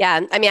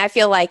 Yeah. I mean, I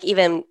feel like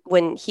even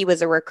when he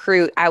was a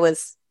recruit, I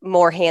was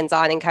more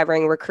hands-on in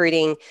covering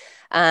recruiting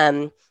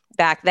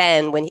back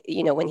then when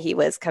he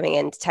was coming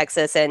into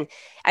Texas. And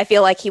I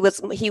feel like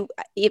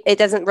it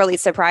doesn't really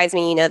surprise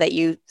me, that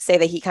you say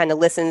that he kind of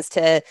listens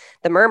to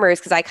the murmurs,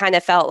 because I kind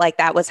of felt like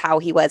that was how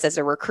he was as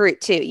a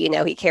recruit too.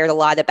 He cared a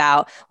lot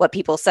about what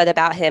people said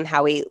about him,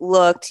 how he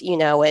looked,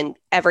 and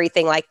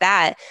everything like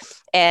that.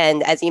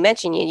 And as you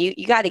mentioned,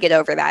 you got to get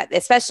over that,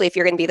 especially if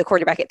you're going to be the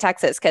quarterback at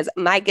Texas, because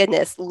my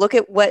goodness, look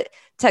at what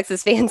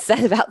Texas fans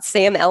said about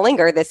Sam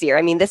Ehlinger this year.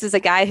 I mean, this is a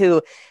guy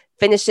who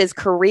finished his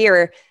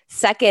career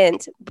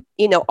second,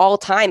 all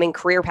time in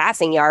career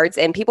passing yards,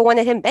 and people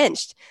wanted him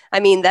benched. I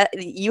mean, that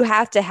you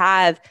have to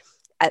have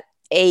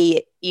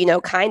a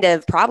kind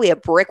of probably a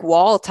brick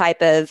wall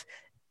type of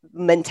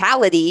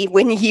mentality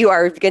when you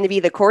are going to be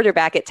the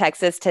quarterback at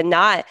Texas to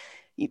not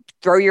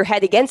throw your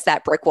head against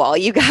that brick wall.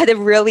 You got to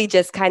really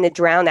just kind of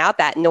drown out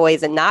that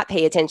noise and not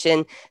pay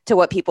attention to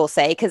what people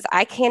say, because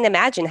I can't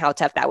imagine how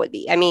tough that would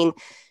be. I mean,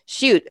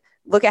 shoot,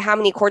 look at how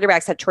many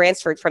quarterbacks have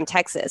transferred from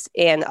Texas.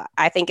 And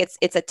I think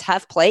it's a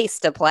tough place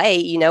to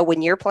play,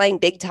 when you're playing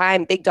big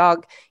time, big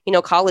dog,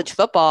 college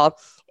football,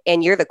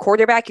 and you're the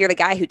quarterback, you're the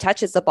guy who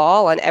touches the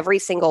ball on every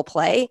single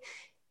play.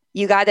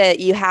 You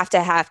have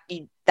to have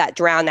that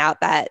drown out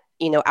that,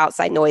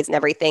 outside noise and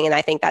everything. And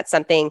I think that's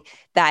something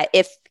that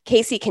if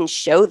Casey can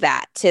show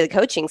that to the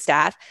coaching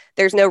staff,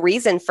 there's no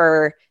reason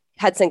for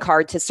Hudson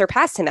Card to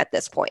surpass him at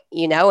this point,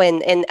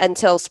 and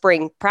until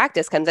spring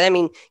practice comes in. I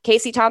mean,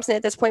 Casey Thompson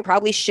at this point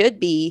probably should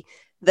be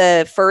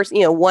the first,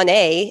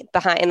 1A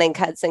behind, and then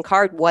Hudson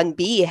Card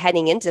 1B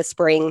heading into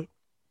spring.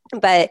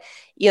 But,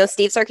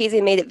 Steve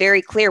Sarkisian made it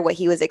very clear what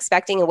he was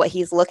expecting and what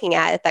he's looking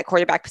at that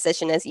quarterback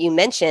position, as you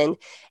mentioned.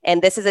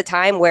 And this is a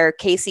time where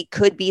Casey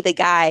could be the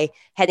guy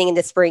heading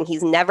into spring.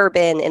 He's never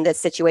been in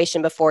this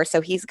situation before. So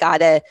he's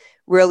got to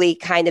really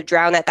kind of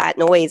drown out that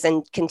noise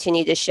and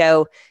continue to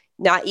show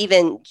not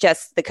even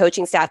just the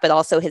coaching staff, but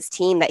also his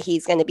team, that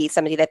he's going to be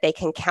somebody that they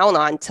can count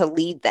on to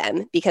lead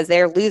them, because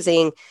they're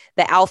losing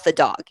the alpha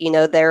dog.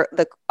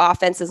 The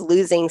offense is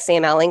losing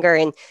Sam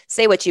Ehlinger, and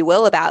say what you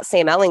will about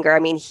Sam Ehlinger. I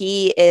mean,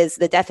 he is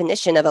the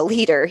definition of a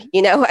leader.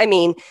 I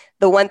mean,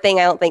 the one thing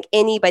I don't think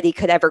anybody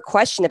could ever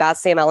question about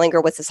Sam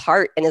Ehlinger was his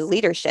heart and his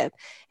leadership.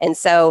 And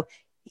so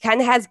he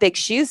kind of has big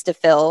shoes to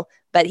fill,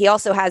 but he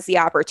also has the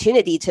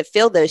opportunity to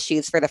fill those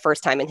shoes for the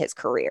first time in his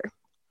career.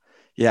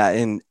 Yeah.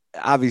 And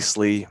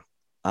obviously,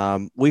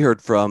 we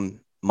heard from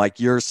Mike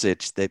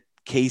Yurcich that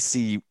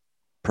Casey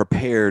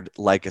prepared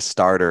like a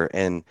starter,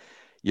 and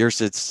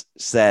Yurcich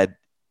said,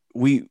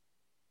 you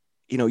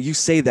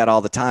say that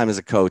all the time as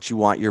a coach, you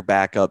want your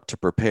backup to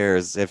prepare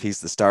as if he's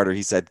the starter.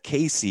 He said,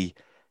 Casey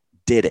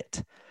did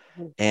it.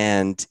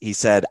 And he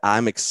said,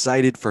 I'm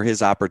excited for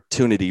his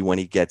opportunity when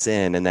he gets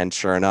in. And then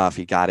sure enough,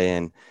 he got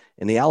in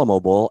the Alamo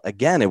Bowl.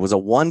 Again, it was a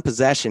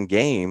 1-possession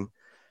game,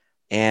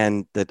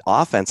 and the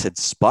offense had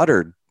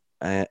sputtered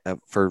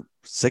for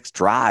 6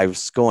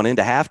 drives going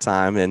into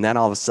halftime. And then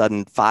all of a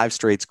sudden 5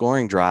 straight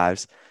scoring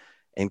drives,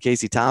 and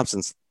Casey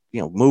Thompson's,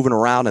 moving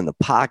around in the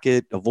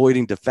pocket,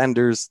 avoiding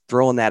defenders,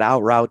 throwing that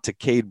out route to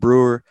Cade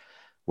Brewer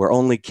where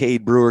only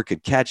Cade Brewer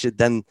could catch it,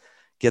 then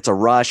gets a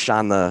rush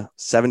on the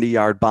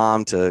 70-yard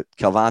bomb to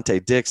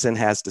Kelvontae Dixon,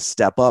 has to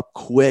step up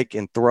quick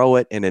and throw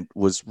it. And it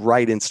was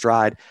right in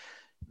stride.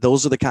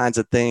 Those are the kinds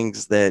of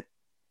things that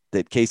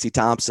Casey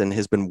Thompson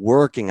has been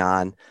working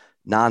on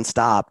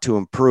nonstop to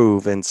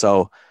improve. And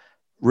so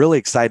really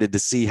excited to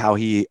see how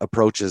he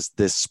approaches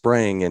this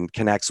spring and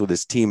connects with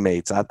his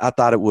teammates. I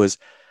thought it was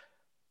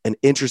an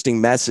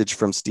interesting message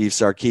from Steve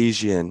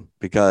Sarkisian,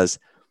 because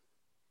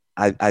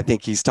I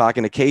think he's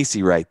talking to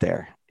Casey right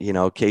there.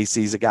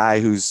 Casey's a guy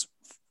who's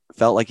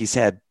felt like he's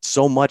had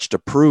so much to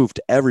prove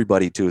to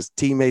everybody, to his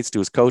teammates, to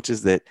his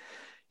coaches, that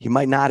he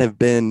might not have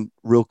been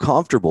real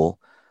comfortable,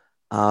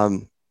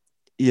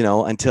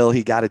 until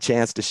he got a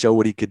chance to show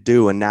what he could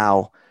do. And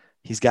now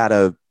he's got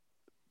to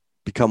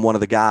become one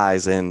of the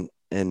guys and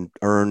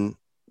earn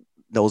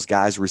those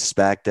guys'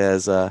 respect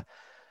as a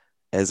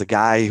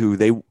guy who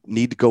they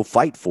need to go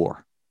fight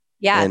for.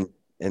 Yeah.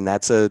 And I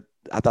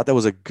thought that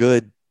was a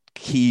good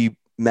key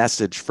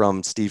message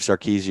from Steve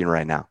Sarkisian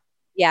right now.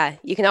 Yeah.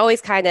 You can always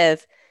kind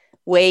of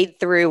wade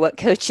through what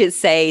coaches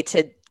say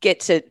to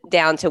get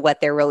down to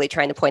what they're really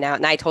trying to point out.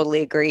 And I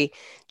totally agree,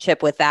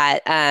 Chip, with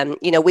that.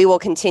 We will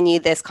continue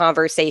this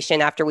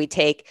conversation after we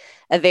take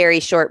a very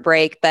short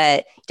break,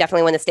 but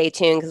definitely want to stay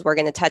tuned, because we're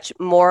going to touch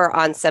more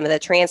on some of the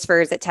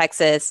transfers at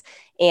Texas,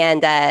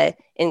 and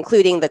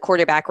including the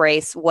quarterback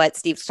race, what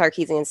Steve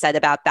Sarkisian said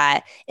about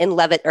that in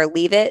Love It or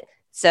Leave It.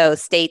 So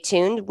stay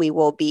tuned. We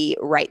will be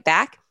right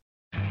back.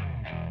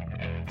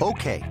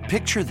 Okay,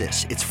 picture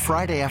this. It's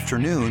Friday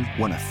afternoon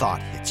when a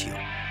thought hits you.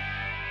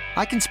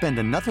 I can spend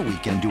another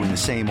weekend doing the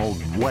same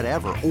old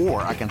whatever,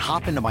 or I can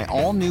hop into my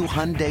all-new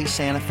Hyundai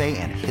Santa Fe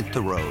and hit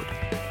the road.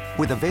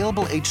 With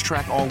available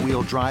H-Track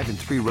all-wheel drive and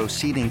 3-row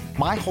seating,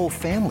 my whole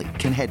family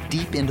can head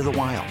deep into the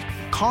wild.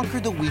 Conquer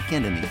the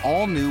weekend in the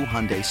all-new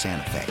Hyundai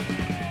Santa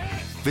Fe.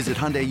 Visit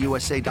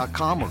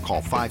HyundaiUSA.com or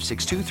call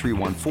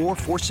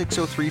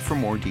 562-314-4603 for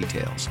more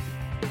details.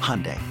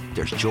 Hyundai,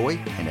 there's joy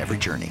in every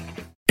journey.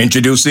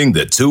 Introducing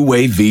the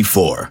Two-Way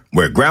V4,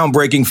 where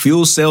groundbreaking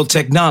fuel cell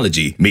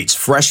technology meets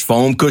fresh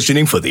foam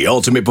cushioning for the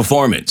ultimate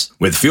performance.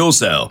 With Fuel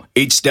Cell,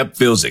 each step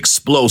feels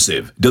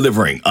explosive,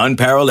 delivering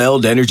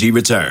unparalleled energy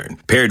return.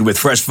 Paired with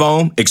fresh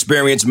foam,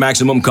 experience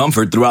maximum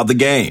comfort throughout the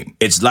game.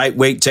 Its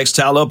lightweight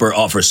textile upper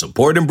offers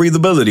support and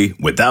breathability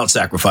without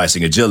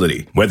sacrificing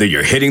agility. Whether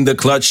you're hitting the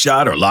clutch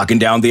shot or locking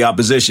down the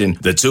opposition,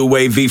 the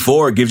Two-Way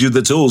V4 gives you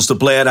the tools to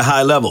play at a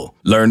high level.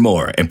 Learn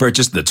more and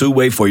purchase the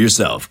Two-Way for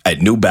yourself at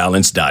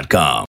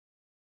newbalance.com.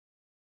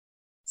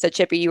 So,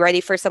 Chip, are you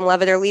ready for some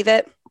Love It or Leave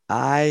It?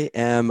 I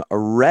am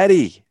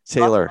ready,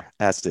 Taylor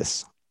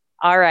Estes.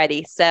 All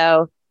righty.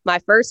 So my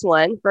first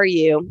one for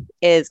you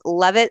is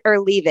Love It or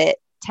Leave It.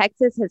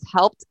 Texas has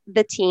helped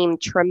the team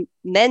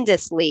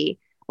tremendously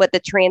with the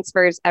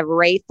transfers of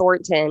Ray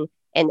Thornton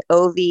and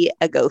Ovi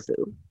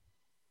Agofu.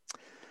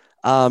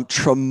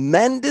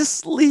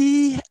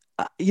 Tremendously,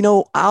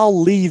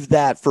 I'll leave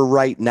that for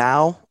right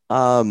now.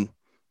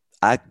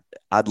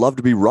 I'd love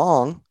to be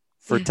wrong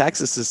for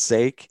Texas's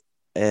sake.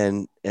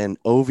 And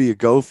Ovi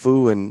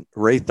Agofu and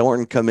Ray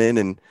Thornton come in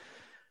and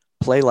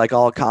play like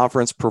all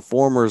conference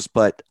performers,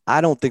 but I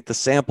don't think the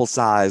sample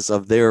size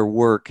of their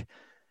work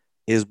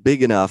is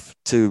big enough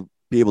to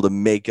be able to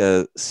make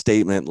a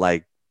statement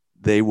like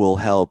they will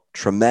help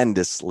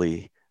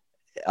tremendously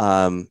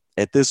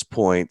at this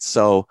point.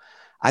 So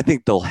I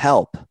think they'll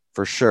help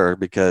for sure,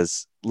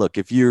 because look,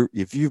 if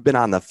you've been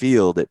on the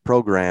field at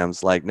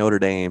programs like Notre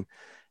Dame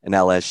and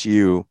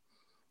LSU,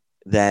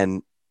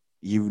 then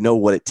you know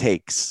what it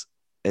takes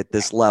at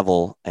this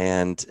level.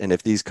 And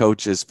if these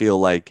coaches feel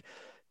like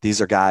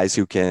these are guys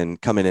who can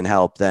come in and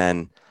help,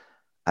 then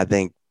I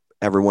think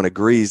everyone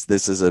agrees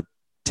this is a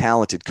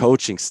talented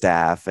coaching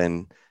staff,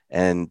 and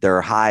there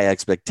are high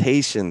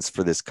expectations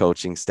for this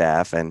coaching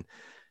staff. And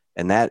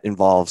that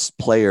involves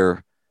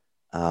player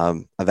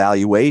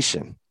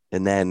evaluation,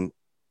 and then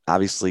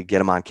obviously get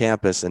them on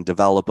campus and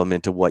develop them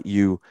into what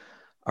you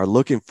are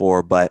looking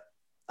for. But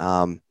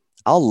I'll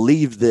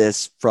leave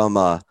this from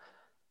a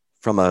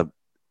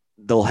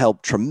they'll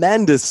help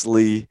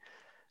tremendously.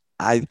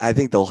 I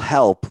think they'll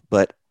help,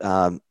 but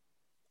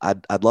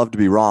I'd love to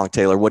be wrong.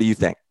 Taylor, what do you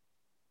think?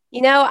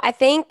 I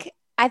think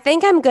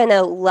I'm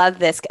gonna love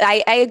this.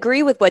 I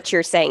agree with what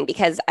you're saying,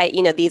 because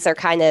these are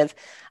kind of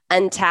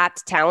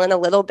untapped talent a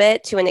little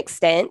bit to an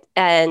extent,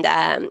 and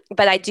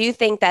but I do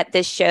think that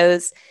this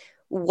shows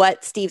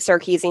what Steve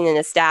Sarkisian and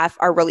his staff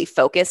are really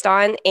focused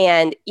on.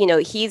 And,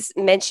 he's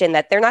mentioned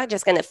that they're not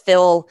just going to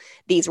fill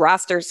these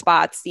roster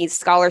spots, these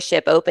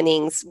scholarship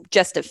openings,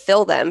 just to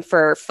fill them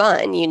for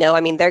fun.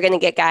 They're going to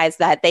get guys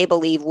that they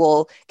believe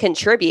will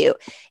contribute.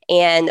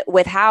 And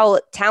with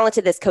how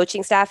talented this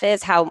coaching staff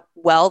is, how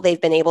well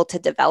they've been able to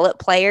develop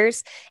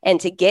players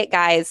and to get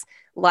guys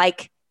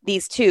like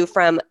these two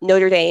from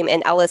Notre Dame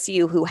and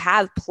LSU who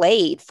have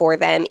played for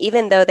them,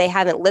 even though they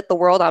haven't lit the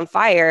world on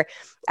fire,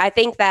 I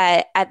think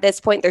that at this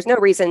point, there's no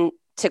reason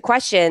to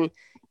question,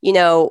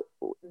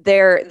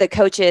 the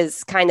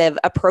coach's kind of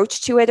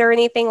approach to it or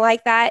anything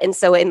like that. And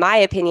so in my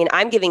opinion,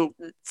 I'm giving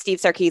Steve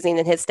Sarkisian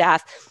and his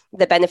staff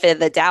the benefit of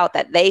the doubt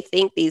that they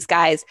think these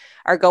guys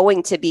are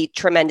going to be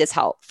tremendous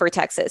help for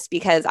Texas,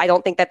 because I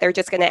don't think that they're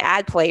just going to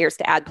add players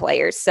to add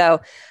players. So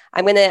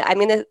I'm going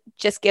to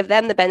just give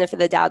them the benefit of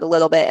the doubt a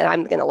little bit, and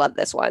I'm going to love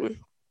this one.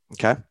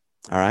 Okay.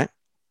 All right.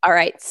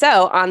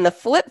 So on the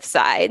flip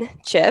side,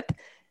 Chip,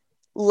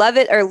 love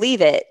it or leave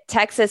it,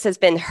 Texas has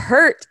been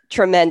hurt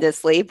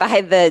tremendously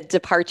by the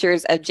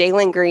departures of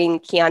Jalen Green,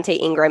 Keontae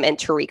Ingram, and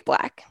Tariq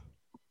Black.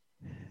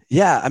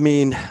 Yeah,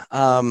 I'm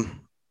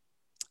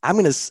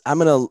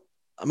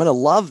gonna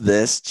love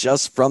this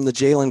just from the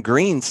Jalen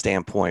Green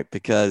standpoint,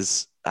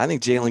 because I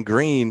think Jalen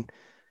Green,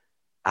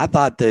 I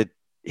thought that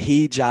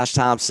Josh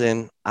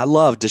Thompson, I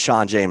love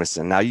Deshaun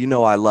Jameson. Now,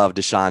 I love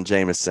Deshaun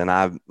Jameson.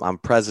 I'm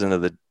president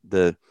of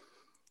the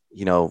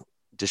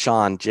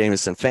Deshaun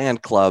Jameson fan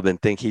club, and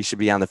think he should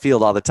be on the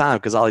field all the time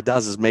because all he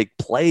does is make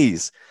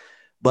plays.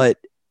 But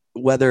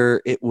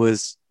whether it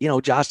was,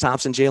 Josh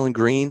Thompson, Jalen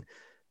Green,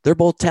 they're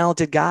both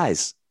talented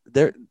guys.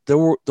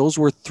 Those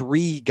were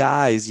three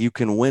guys you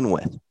can win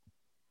with.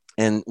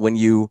 And when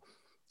you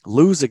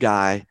lose a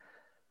guy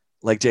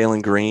like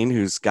Jalen Green,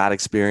 who's got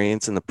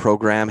experience in the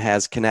program,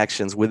 has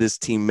connections with his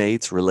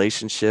teammates,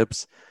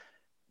 relationships,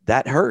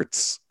 that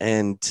hurts.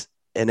 And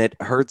it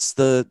hurts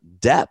the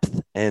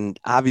depth. And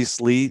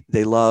obviously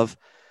they love,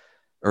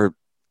 or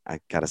I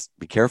got to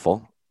be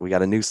careful, we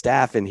got a new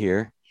staff in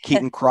here.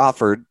 Keaton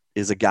Crawford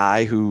is a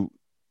guy who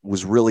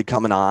was really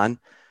coming on,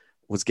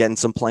 was getting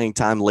some playing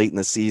time late in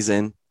the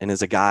season, and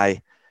is a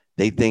guy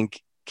they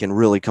think can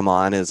really come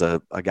on as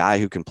a guy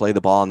who can play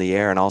the ball in the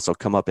air and also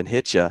come up and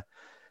hit you.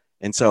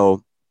 And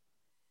so,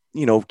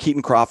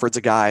 Keaton Crawford's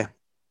a guy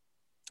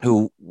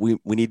who we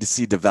need to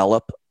see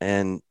develop.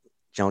 And,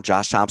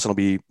 Josh Thompson will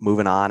be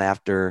moving on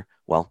after,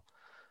 well,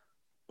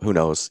 who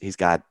knows? He's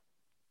got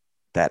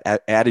that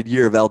added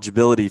year of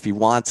eligibility if he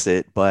wants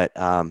it. But,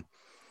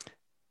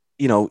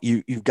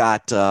 you've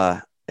got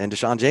and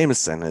Deshaun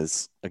Jameson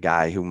is a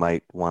guy who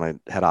might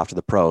want to head off to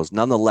the pros.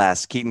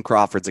 Nonetheless, Keaton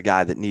Crawford's a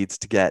guy that needs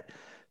to get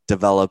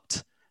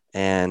developed,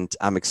 and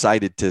I'm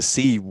excited to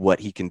see what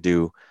he can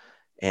do.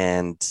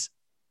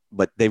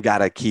 But they've got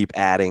to keep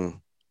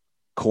adding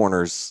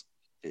corners.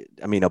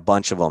 A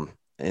bunch of them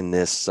in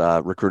this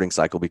recruiting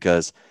cycle,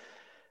 because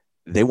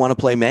they want to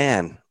play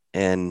man,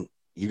 and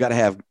you got to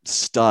have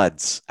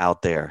studs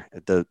out there.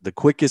 The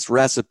quickest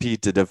recipe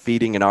to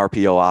defeating an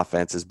RPO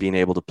offense is being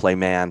able to play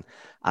man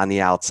on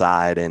the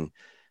outside. And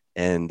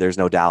there's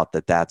no doubt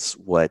that that's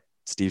what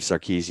Steve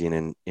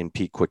Sarkisian and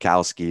Pete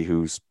Kwiatkowski,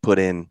 who's put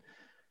in,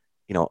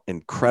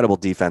 incredible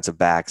defensive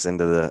backs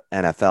into the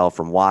NFL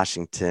from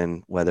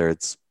Washington, whether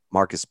it's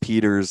Marcus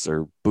Peters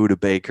or Budda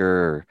Baker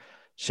or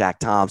Shaq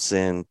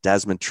Thompson,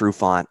 Desmond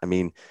Trufant.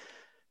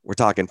 We're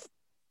talking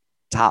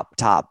top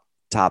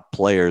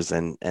players,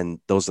 and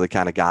those are the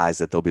kind of guys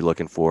that they'll be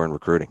looking for in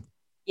recruiting.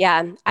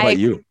 Yeah. How about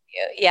you?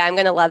 Yeah, I'm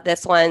going to love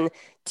this one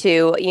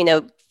too.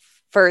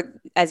 For,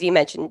 as you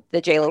mentioned,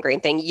 the Jalen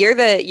Green thing, you're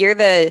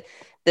the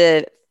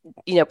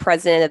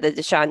president of the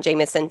Deshaun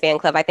Jameson fan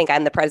club. I think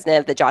I'm the president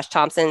of the Josh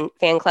Thompson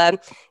fan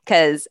club,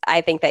 because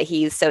I think that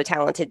he's so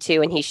talented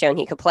too, and he's shown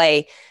he could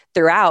play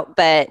throughout.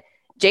 But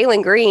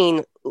Jalen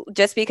Green,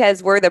 just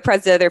because we're the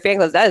president of their fan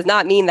clubs, that does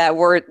not mean that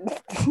we're,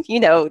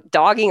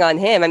 dogging on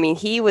him.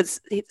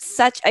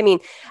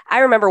 I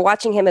remember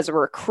watching him as a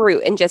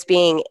recruit and just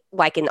being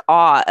like in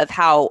awe of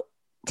how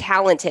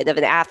talented of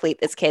an athlete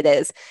this kid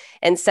is.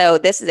 And so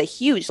this is a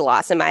huge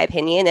loss in my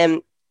opinion.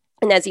 And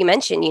as you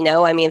mentioned,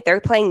 I mean, if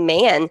they're playing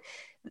man,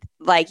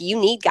 like you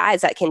need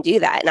guys that can do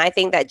that. And I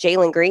think that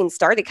Jalen Green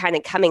started kind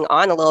of coming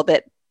on a little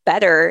bit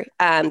better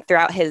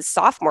throughout his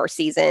sophomore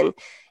season,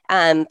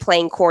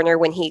 playing corner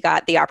when he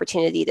got the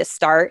opportunity to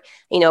start.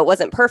 It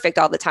wasn't perfect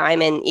all the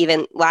time. And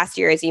even last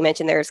year, as you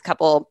mentioned, there's a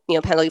couple,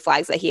 penalty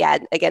flags that he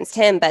had against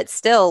him, but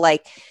still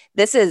like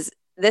this is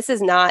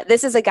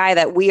a guy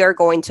that we are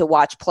going to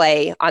watch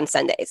play on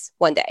Sundays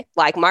one day.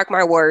 Like mark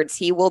my words,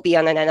 he will be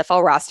on an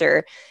NFL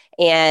roster.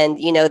 And,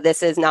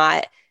 this is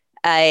not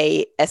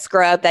a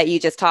scrub that you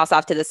just toss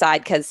off to the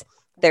side because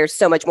there's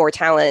so much more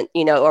talent,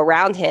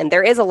 around him.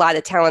 There is a lot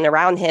of talent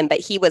around him, but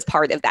he was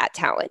part of that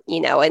talent,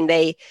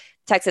 and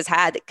Texas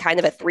had kind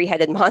of a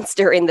three-headed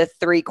monster in the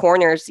three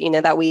corners,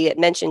 that we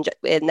mentioned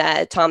in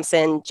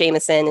Thompson,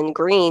 Jamison, and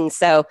Green.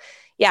 So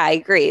yeah, I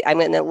agree. I'm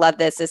going to love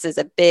this. This is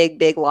a big,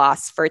 big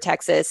loss for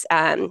Texas.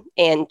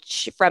 And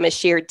from a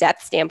sheer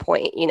depth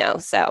standpoint,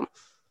 so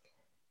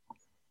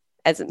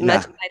as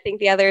much as I think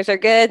the others are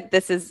good,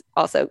 this is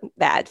also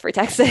bad for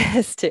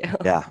Texas too.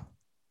 Yeah.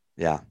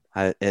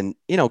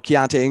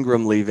 Keontae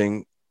Ingram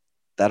leaving,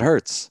 that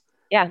hurts.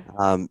 Yeah.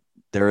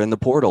 They're in the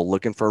portal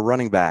looking for a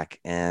running back.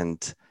 And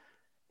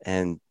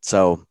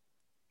so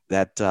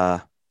that,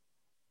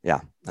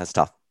 that's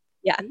tough.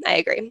 Yeah, I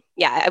agree.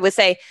 Yeah, I would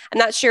say I'm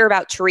not sure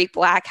about Tariq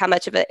Black, how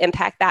much of an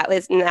impact that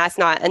was. And that's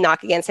not a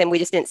knock against him. We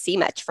just didn't see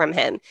much from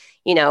him,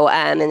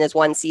 in his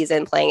one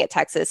season playing at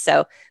Texas.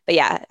 So, but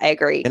yeah, I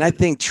agree. And I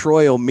think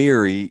Troy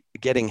O'Meary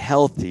getting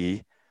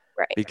healthy,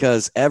 right?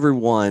 Because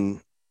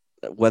everyone,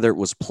 whether it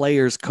was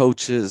players,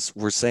 coaches,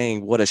 were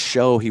saying what a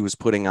show he was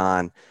putting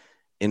on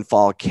in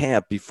fall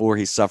camp before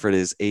he suffered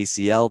his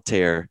ACL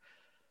tear.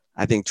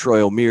 I think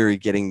Troy O'Meary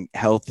getting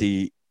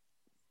healthy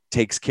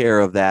takes care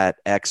of that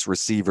X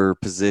receiver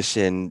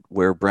position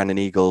where Brennan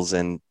Eagles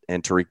and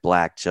Tariq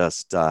Black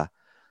just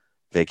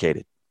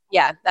vacated.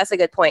 Yeah, that's a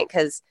good point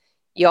because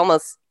you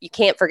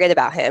can't forget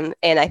about him.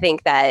 And I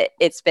think that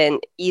it's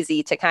been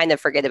easy to kind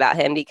of forget about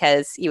him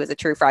because he was a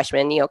true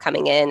freshman,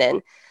 coming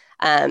in.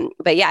 And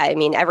but yeah, I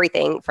mean,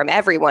 everything from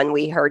everyone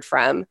we heard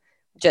from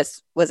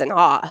just was in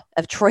awe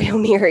of Troy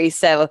O'Meary.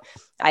 So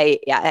I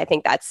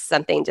think that's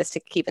something just to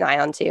keep an eye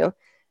on too.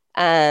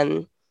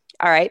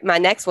 All right. My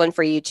next one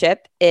for you,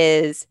 Chip,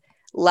 is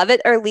love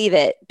it or leave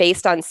it.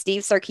 Based on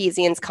Steve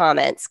Sarkisian's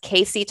comments,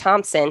 Casey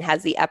Thompson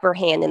has the upper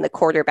hand in the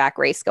quarterback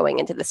race going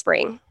into the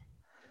spring.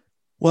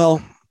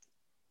 Well,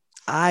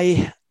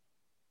 I'm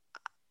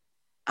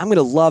going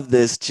to love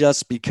this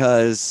just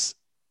because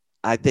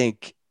I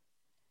think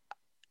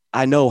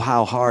I know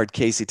how hard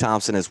Casey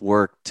Thompson has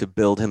worked to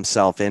build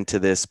himself into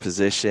this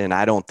position.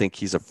 I don't think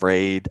he's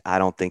afraid. I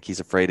don't think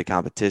he's afraid of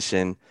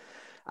competition.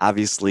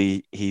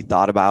 Obviously, he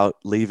thought about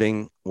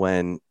leaving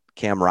when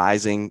Cam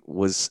Rising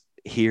was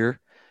here,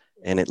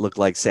 and it looked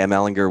like Sam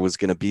Ehlinger was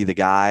going to be the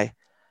guy.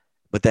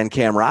 But then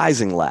Cam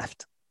Rising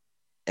left,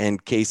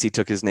 and Casey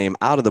took his name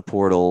out of the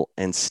portal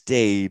and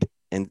stayed.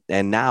 And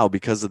now,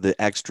 because of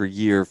the extra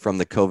year from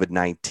the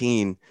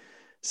COVID-19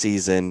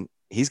 season,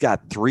 he's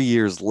got 3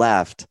 years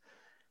left.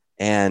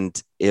 And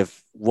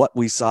if what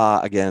we saw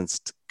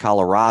against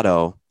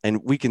Colorado,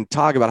 and we can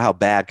talk about how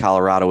bad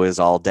Colorado is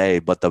all day,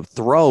 but the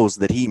throws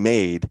that he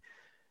made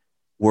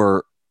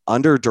were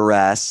under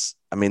duress.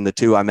 I mean, the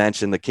two I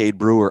mentioned, the Cade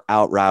Brewer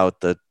out route,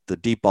 the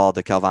deep ball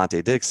to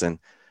Calvante Dixon,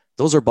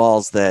 those are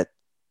balls that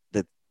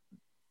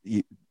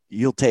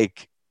you'll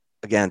take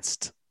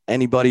against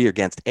anybody,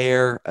 against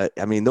air.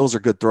 I mean, those are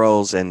good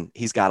throws, and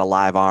he's got a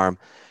live arm.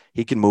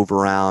 He can move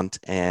around,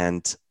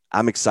 and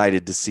I'm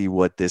excited to see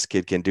what this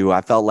kid can do. I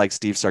felt like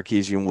Steve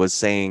Sarkisian was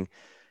saying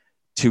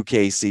to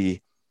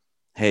Casey,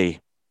 hey,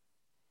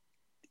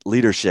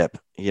 leadership,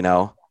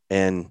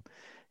 and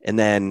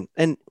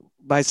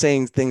by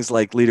saying things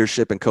like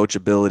leadership and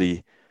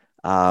coachability,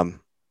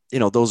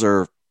 that's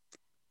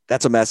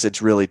a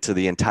message really to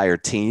the entire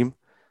team,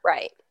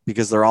 right?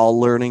 Because they're all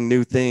learning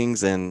new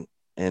things, and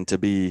to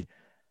be,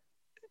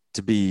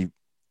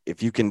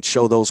 if you can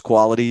show those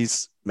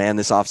qualities, man,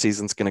 this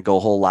offseason is going to go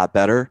a whole lot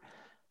better.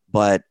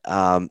 But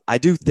I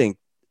do think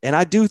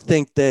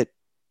that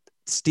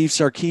Steve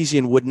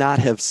Sarkisian would not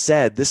have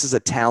said this is a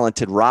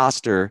talented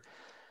roster.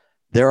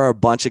 There are a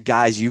bunch of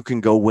guys you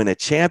can go win a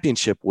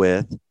championship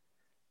with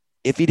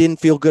if he didn't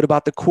feel good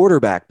about the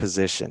quarterback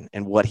position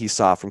and what he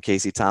saw from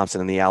Casey Thompson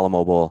in the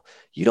Alamo Bowl.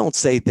 You don't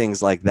say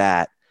things like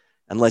that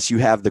unless you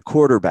have the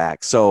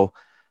quarterback. So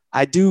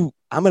I'm going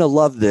to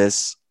love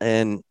this.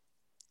 And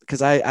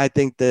because I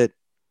think that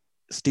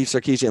Steve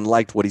Sarkisian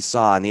liked what he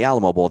saw in the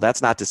Alamo Bowl.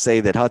 That's not to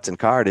say that Hudson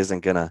Card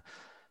isn't going to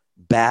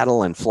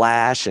battle and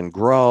flash and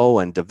grow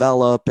and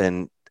develop.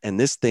 And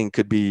this thing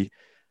could be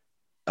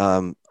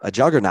a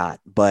juggernaut,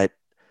 but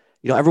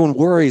everyone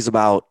worries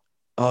about,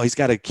 he's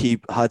got to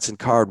keep Hudson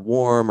Card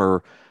warm,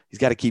 or he's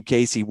got to keep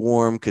Casey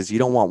warm because you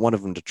don't want one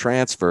of them to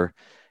transfer.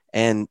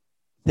 And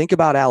think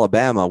about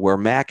Alabama, where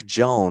Mac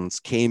Jones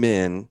came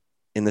in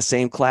the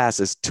same class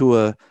as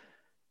Tua,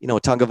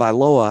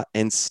 Tagovailoa,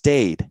 and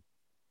stayed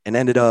and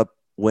ended up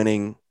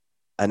winning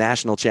a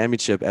national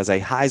championship as a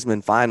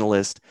Heisman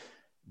finalist.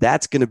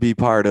 That's going to be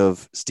part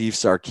of Steve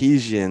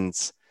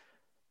Sarkisian's.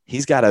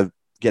 He's got to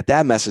get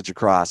that message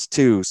across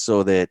too,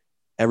 so that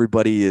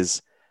everybody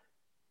is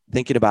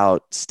thinking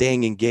about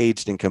staying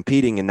engaged and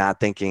competing and not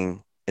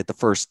thinking at the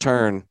first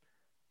turn,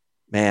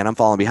 man, I'm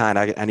falling behind.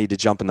 I need to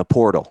jump in the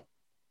portal.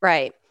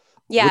 Right.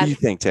 Yeah. What do you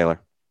think, Taylor?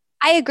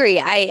 I agree.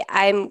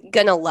 I'm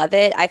going to love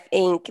it. I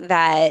think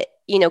that,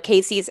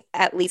 Casey's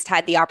at least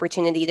had the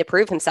opportunity to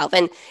prove himself.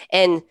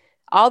 And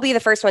I'll be the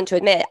first one to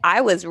admit,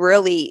 I was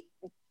really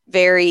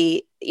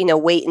very,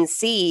 wait and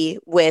see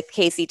with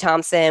Casey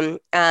Thompson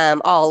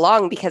all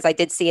along, because I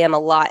did see him a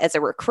lot as a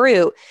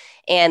recruit.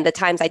 And the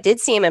times I did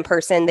see him in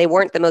person, they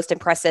weren't the most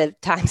impressive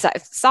times I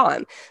saw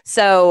him.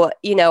 So,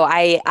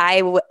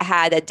 I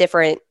had a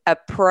different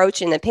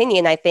approach and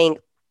opinion, I think,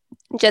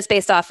 just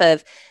based off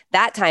of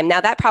that time.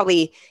 Now, that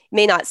probably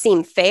may not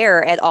seem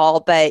fair at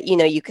all, but,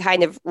 you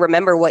kind of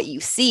remember what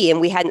you see.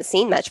 And we hadn't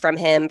seen much from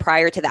him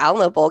prior to the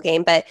Alamo Bowl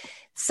game. But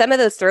some of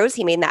those throws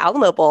he made in the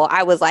Alamo Bowl,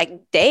 I was like,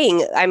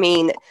 dang, I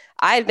mean,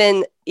 I've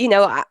been,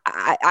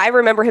 I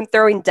remember him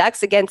throwing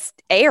ducks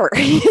against air,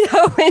 in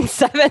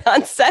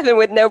 7-on-7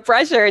 with no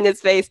pressure in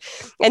his face,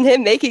 and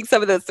him making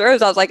some of those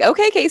throws. I was like,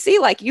 okay, Casey,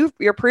 like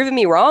you're proving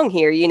me wrong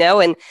here,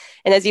 and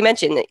as you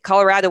mentioned,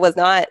 Colorado was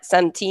not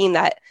some team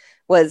that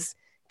was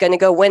going to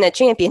go win a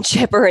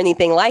championship or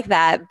anything like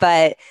that.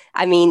 But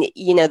I mean,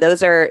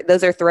 those are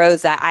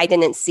throws that I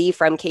didn't see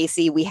from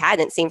Casey. We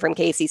hadn't seen from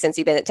Casey since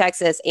he'd been at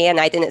Texas. And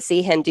I didn't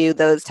see him do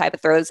those type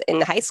of throws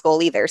in high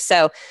school either.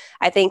 So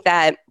I think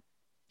that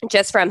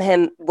just from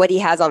him, what he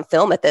has on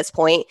film at this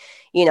point,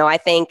 I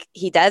think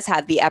he does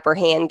have the upper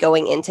hand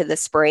going into the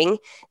spring.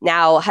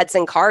 Now,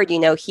 Hudson Card,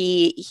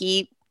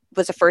 he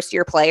was a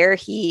first-year player.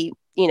 He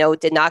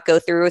did not go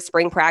through a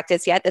spring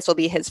practice yet. This will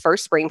be his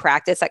first spring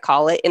practice at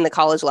college, in the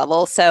college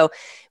level. So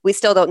we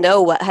still don't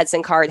know what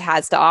Hudson Card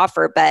has to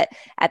offer. But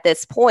at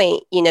this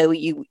point,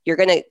 you're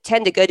going to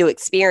tend to go to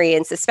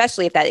experience,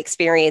 especially if that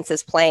experience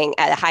is playing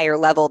at a higher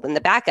level than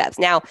the backups.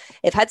 Now,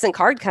 if Hudson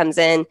Card comes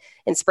in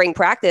spring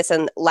practice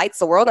and lights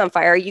the world on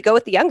fire, you go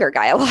with the younger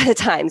guy. A lot of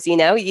times,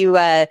 you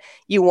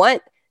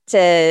want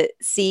to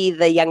see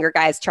the younger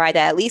guys try to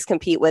at least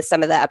compete with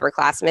some of the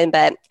upperclassmen.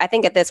 But I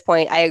think at this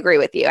point, I agree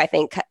with you. I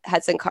think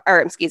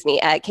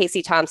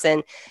Casey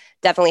Thompson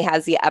definitely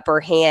has the upper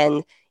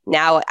hand.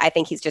 Now, I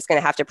think he's just going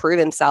to have to prove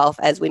himself,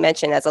 as we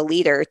mentioned, as a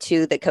leader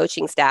to the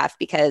coaching staff,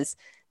 because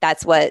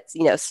that's what,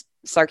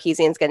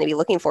 Sarkisian's going to be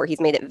looking for.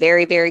 He's made it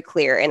very, very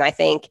clear. And I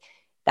think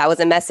that was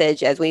a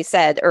message, as we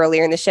said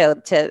earlier in the show,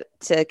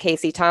 to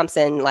Casey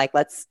Thompson, like,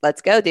 let's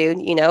go, dude,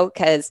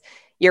 because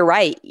you're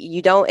right.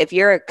 If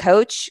you're a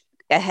coach,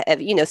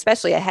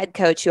 especially a head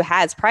coach who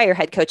has prior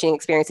head coaching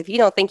experience, if you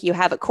don't think you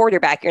have a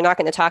quarterback, you're not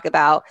going to talk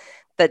about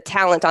the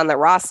talent on the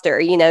roster.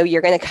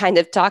 You're going to kind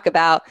of talk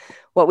about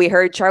what we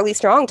heard Charlie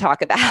Strong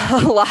talk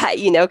about a lot,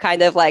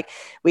 kind of like,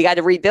 we got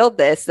to rebuild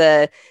this,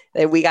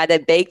 we got to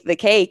bake the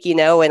cake,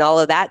 and all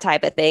of that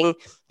type of thing,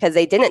 because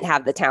they didn't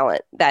have the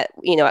talent that,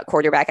 at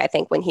quarterback, I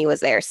think, when he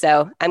was there.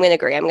 So I'm going to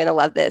agree. I'm going to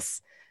love this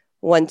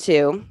one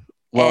too.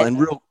 Well,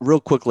 and real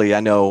quickly,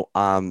 I know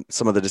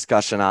some of the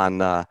discussion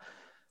on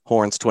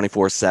Horns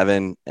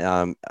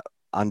 24/7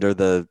 under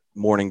the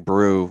Morning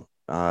Brew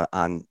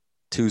on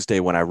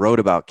Tuesday, when I wrote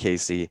about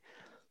Casey,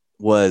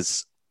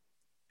 was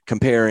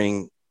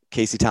comparing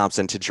Casey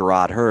Thompson to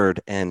Gerard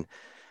Hurd, and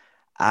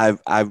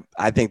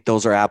I think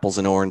those are apples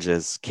and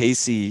oranges.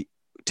 Casey,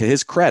 to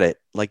his credit,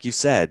 like you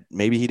said,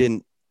 maybe he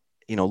didn't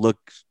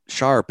look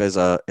sharp as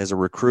a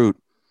recruit.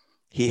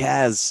 He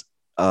has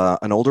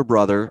an older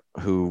brother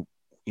who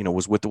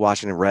was with the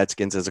Washington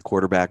Redskins as a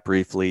quarterback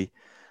briefly.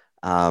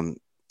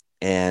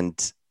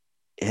 And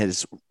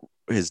his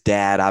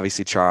dad,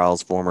 obviously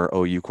Charles, former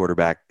OU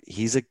quarterback,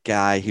 he's a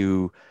guy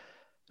who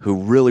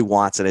really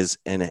wants it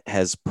and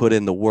has put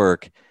in the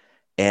work.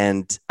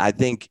 And I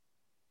think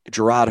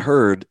Gerard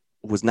Hurd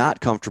was not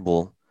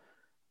comfortable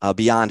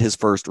beyond his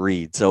first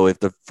read. So if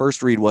the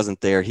first read wasn't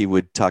there, he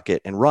would tuck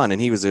it and run.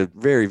 And he was a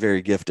very,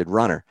 very gifted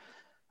runner.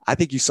 I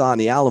think you saw in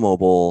the Alamo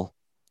Bowl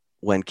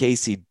when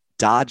Casey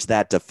dodged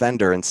that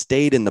defender and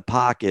stayed in the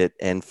pocket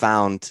and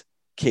found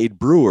Cade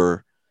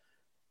Brewer.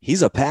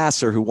 He's a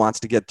passer who wants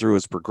to get through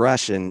his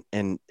progression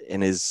and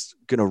is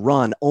going to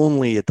run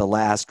only at the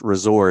last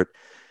resort.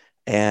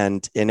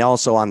 And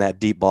also on that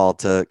deep ball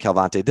to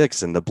Calvante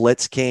Dixon, the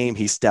blitz came,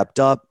 he stepped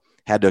up,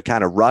 had to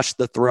kind of rush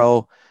the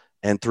throw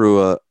and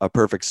threw a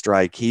perfect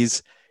strike.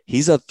 He's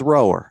a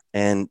thrower.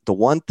 And the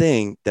one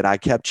thing that I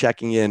kept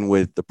checking in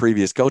with the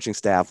previous coaching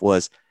staff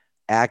was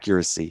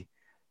accuracy.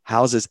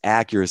 How's his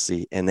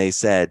accuracy? And they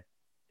said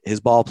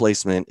his ball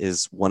placement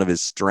is one of his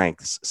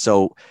strengths.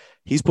 So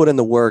he's put in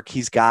the work.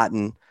 He's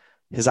gotten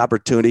his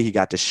opportunity. He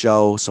got to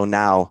show. So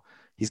now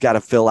he's got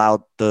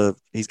to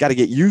he's got to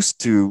get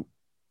used to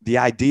the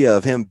idea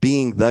of him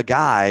being the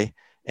guy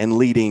and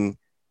leading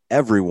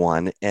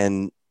everyone.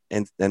 And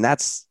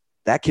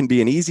that can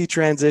be an easy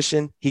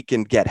transition. He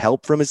can get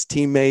help from his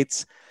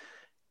teammates.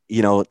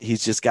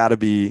 He's just got to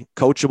be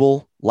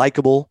coachable,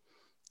 likable,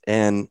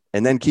 and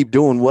then keep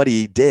doing what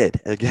he did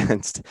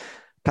against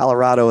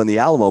Colorado in the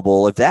Alamo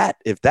Bowl. If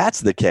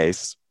that's the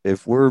case,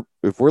 if we're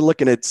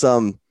looking at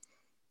some,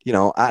 and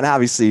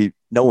obviously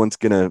no one's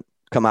going to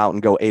come out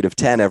and go 8 of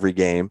 10 every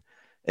game,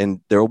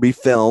 and there will be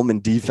film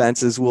and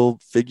defenses will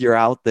figure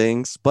out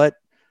things, but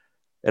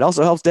it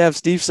also helps to have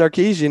Steve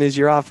Sarkisian as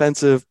your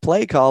offensive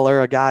play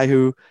caller, a guy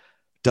who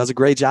does a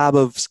great job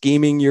of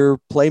scheming your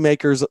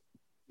playmakers,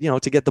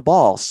 to get the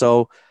ball.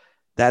 So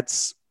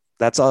that's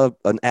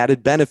an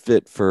added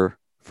benefit for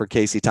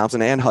Casey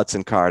Thompson and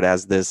Hudson Card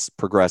as this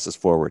progresses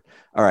forward.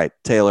 All right,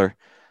 Taylor,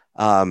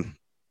 I've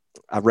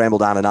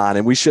rambled on,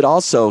 and we should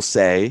also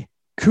say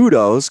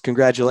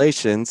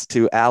congratulations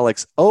to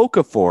Alex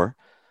Okafor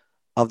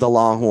of the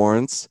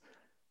Longhorns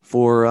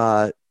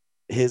for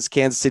his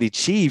Kansas City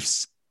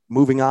Chiefs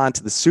moving on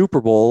to the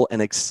Super Bowl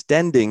and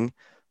extending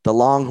the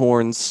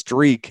Longhorns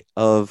streak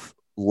of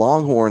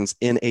Longhorns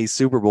in a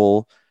Super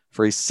Bowl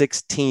for a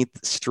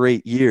 16th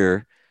straight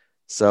year.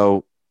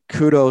 So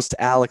kudos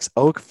to Alex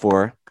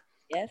Okafor,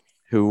 yes,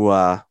 who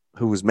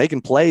was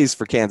making plays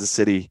for Kansas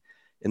City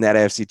in that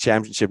AFC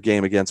Championship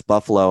game against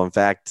Buffalo. In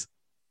fact,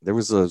 there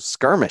was a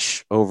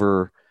skirmish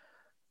over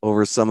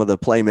some of the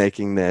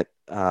playmaking that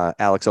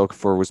Alex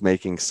Okafor was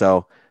making.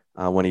 So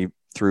when he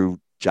threw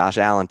Josh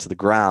Allen to the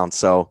ground.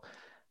 So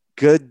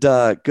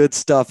good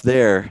stuff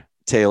there,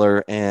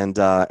 Taylor. And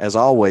as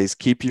always,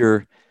 keep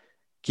your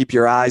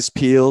eyes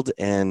peeled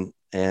and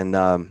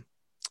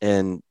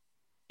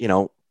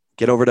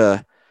get over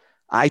to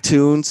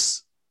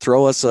iTunes,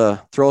 throw us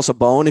a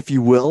bone, if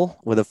you will,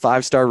 with a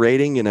 5-star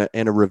rating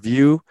and a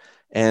review.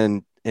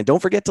 And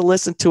don't forget to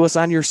listen to us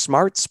on your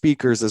smart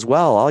speakers as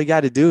well. All you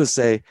got to do is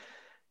say,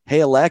 "Hey,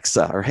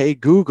 Alexa," or "Hey,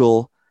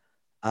 Google,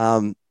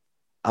 I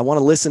want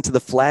to listen to the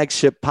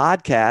Flagship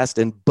podcast,"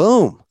 and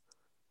boom,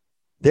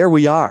 there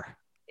we are.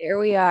 There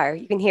we are.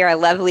 You can hear our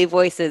lovely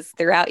voices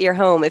throughout your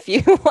home if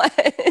you want.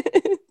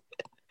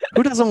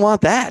 Who doesn't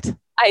want that?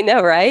 I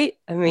know, right?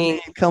 I mean,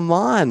 come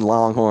on,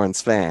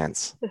 Longhorns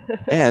fans.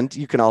 And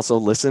you can also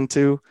listen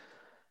to,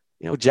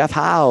 Jeff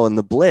Howe and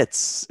the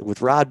Blitz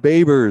with Rod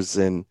Babers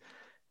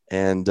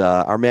and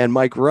our man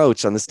Mike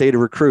Roach on the state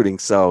of recruiting.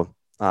 So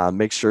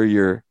make sure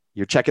you're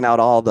checking out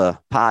all the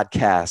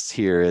podcasts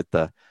here at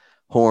the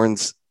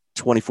Horns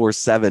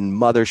 24/7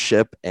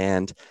 mothership,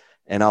 and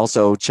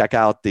also check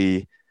out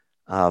the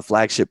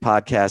Flagship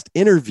podcast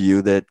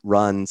interview that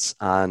runs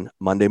on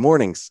Monday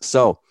mornings.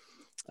 So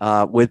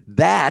with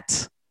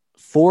that,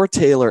 for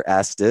Taylor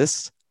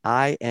Estes,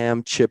 I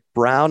am Chip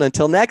Brown.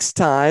 Until next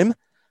time,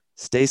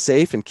 stay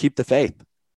safe and keep the faith.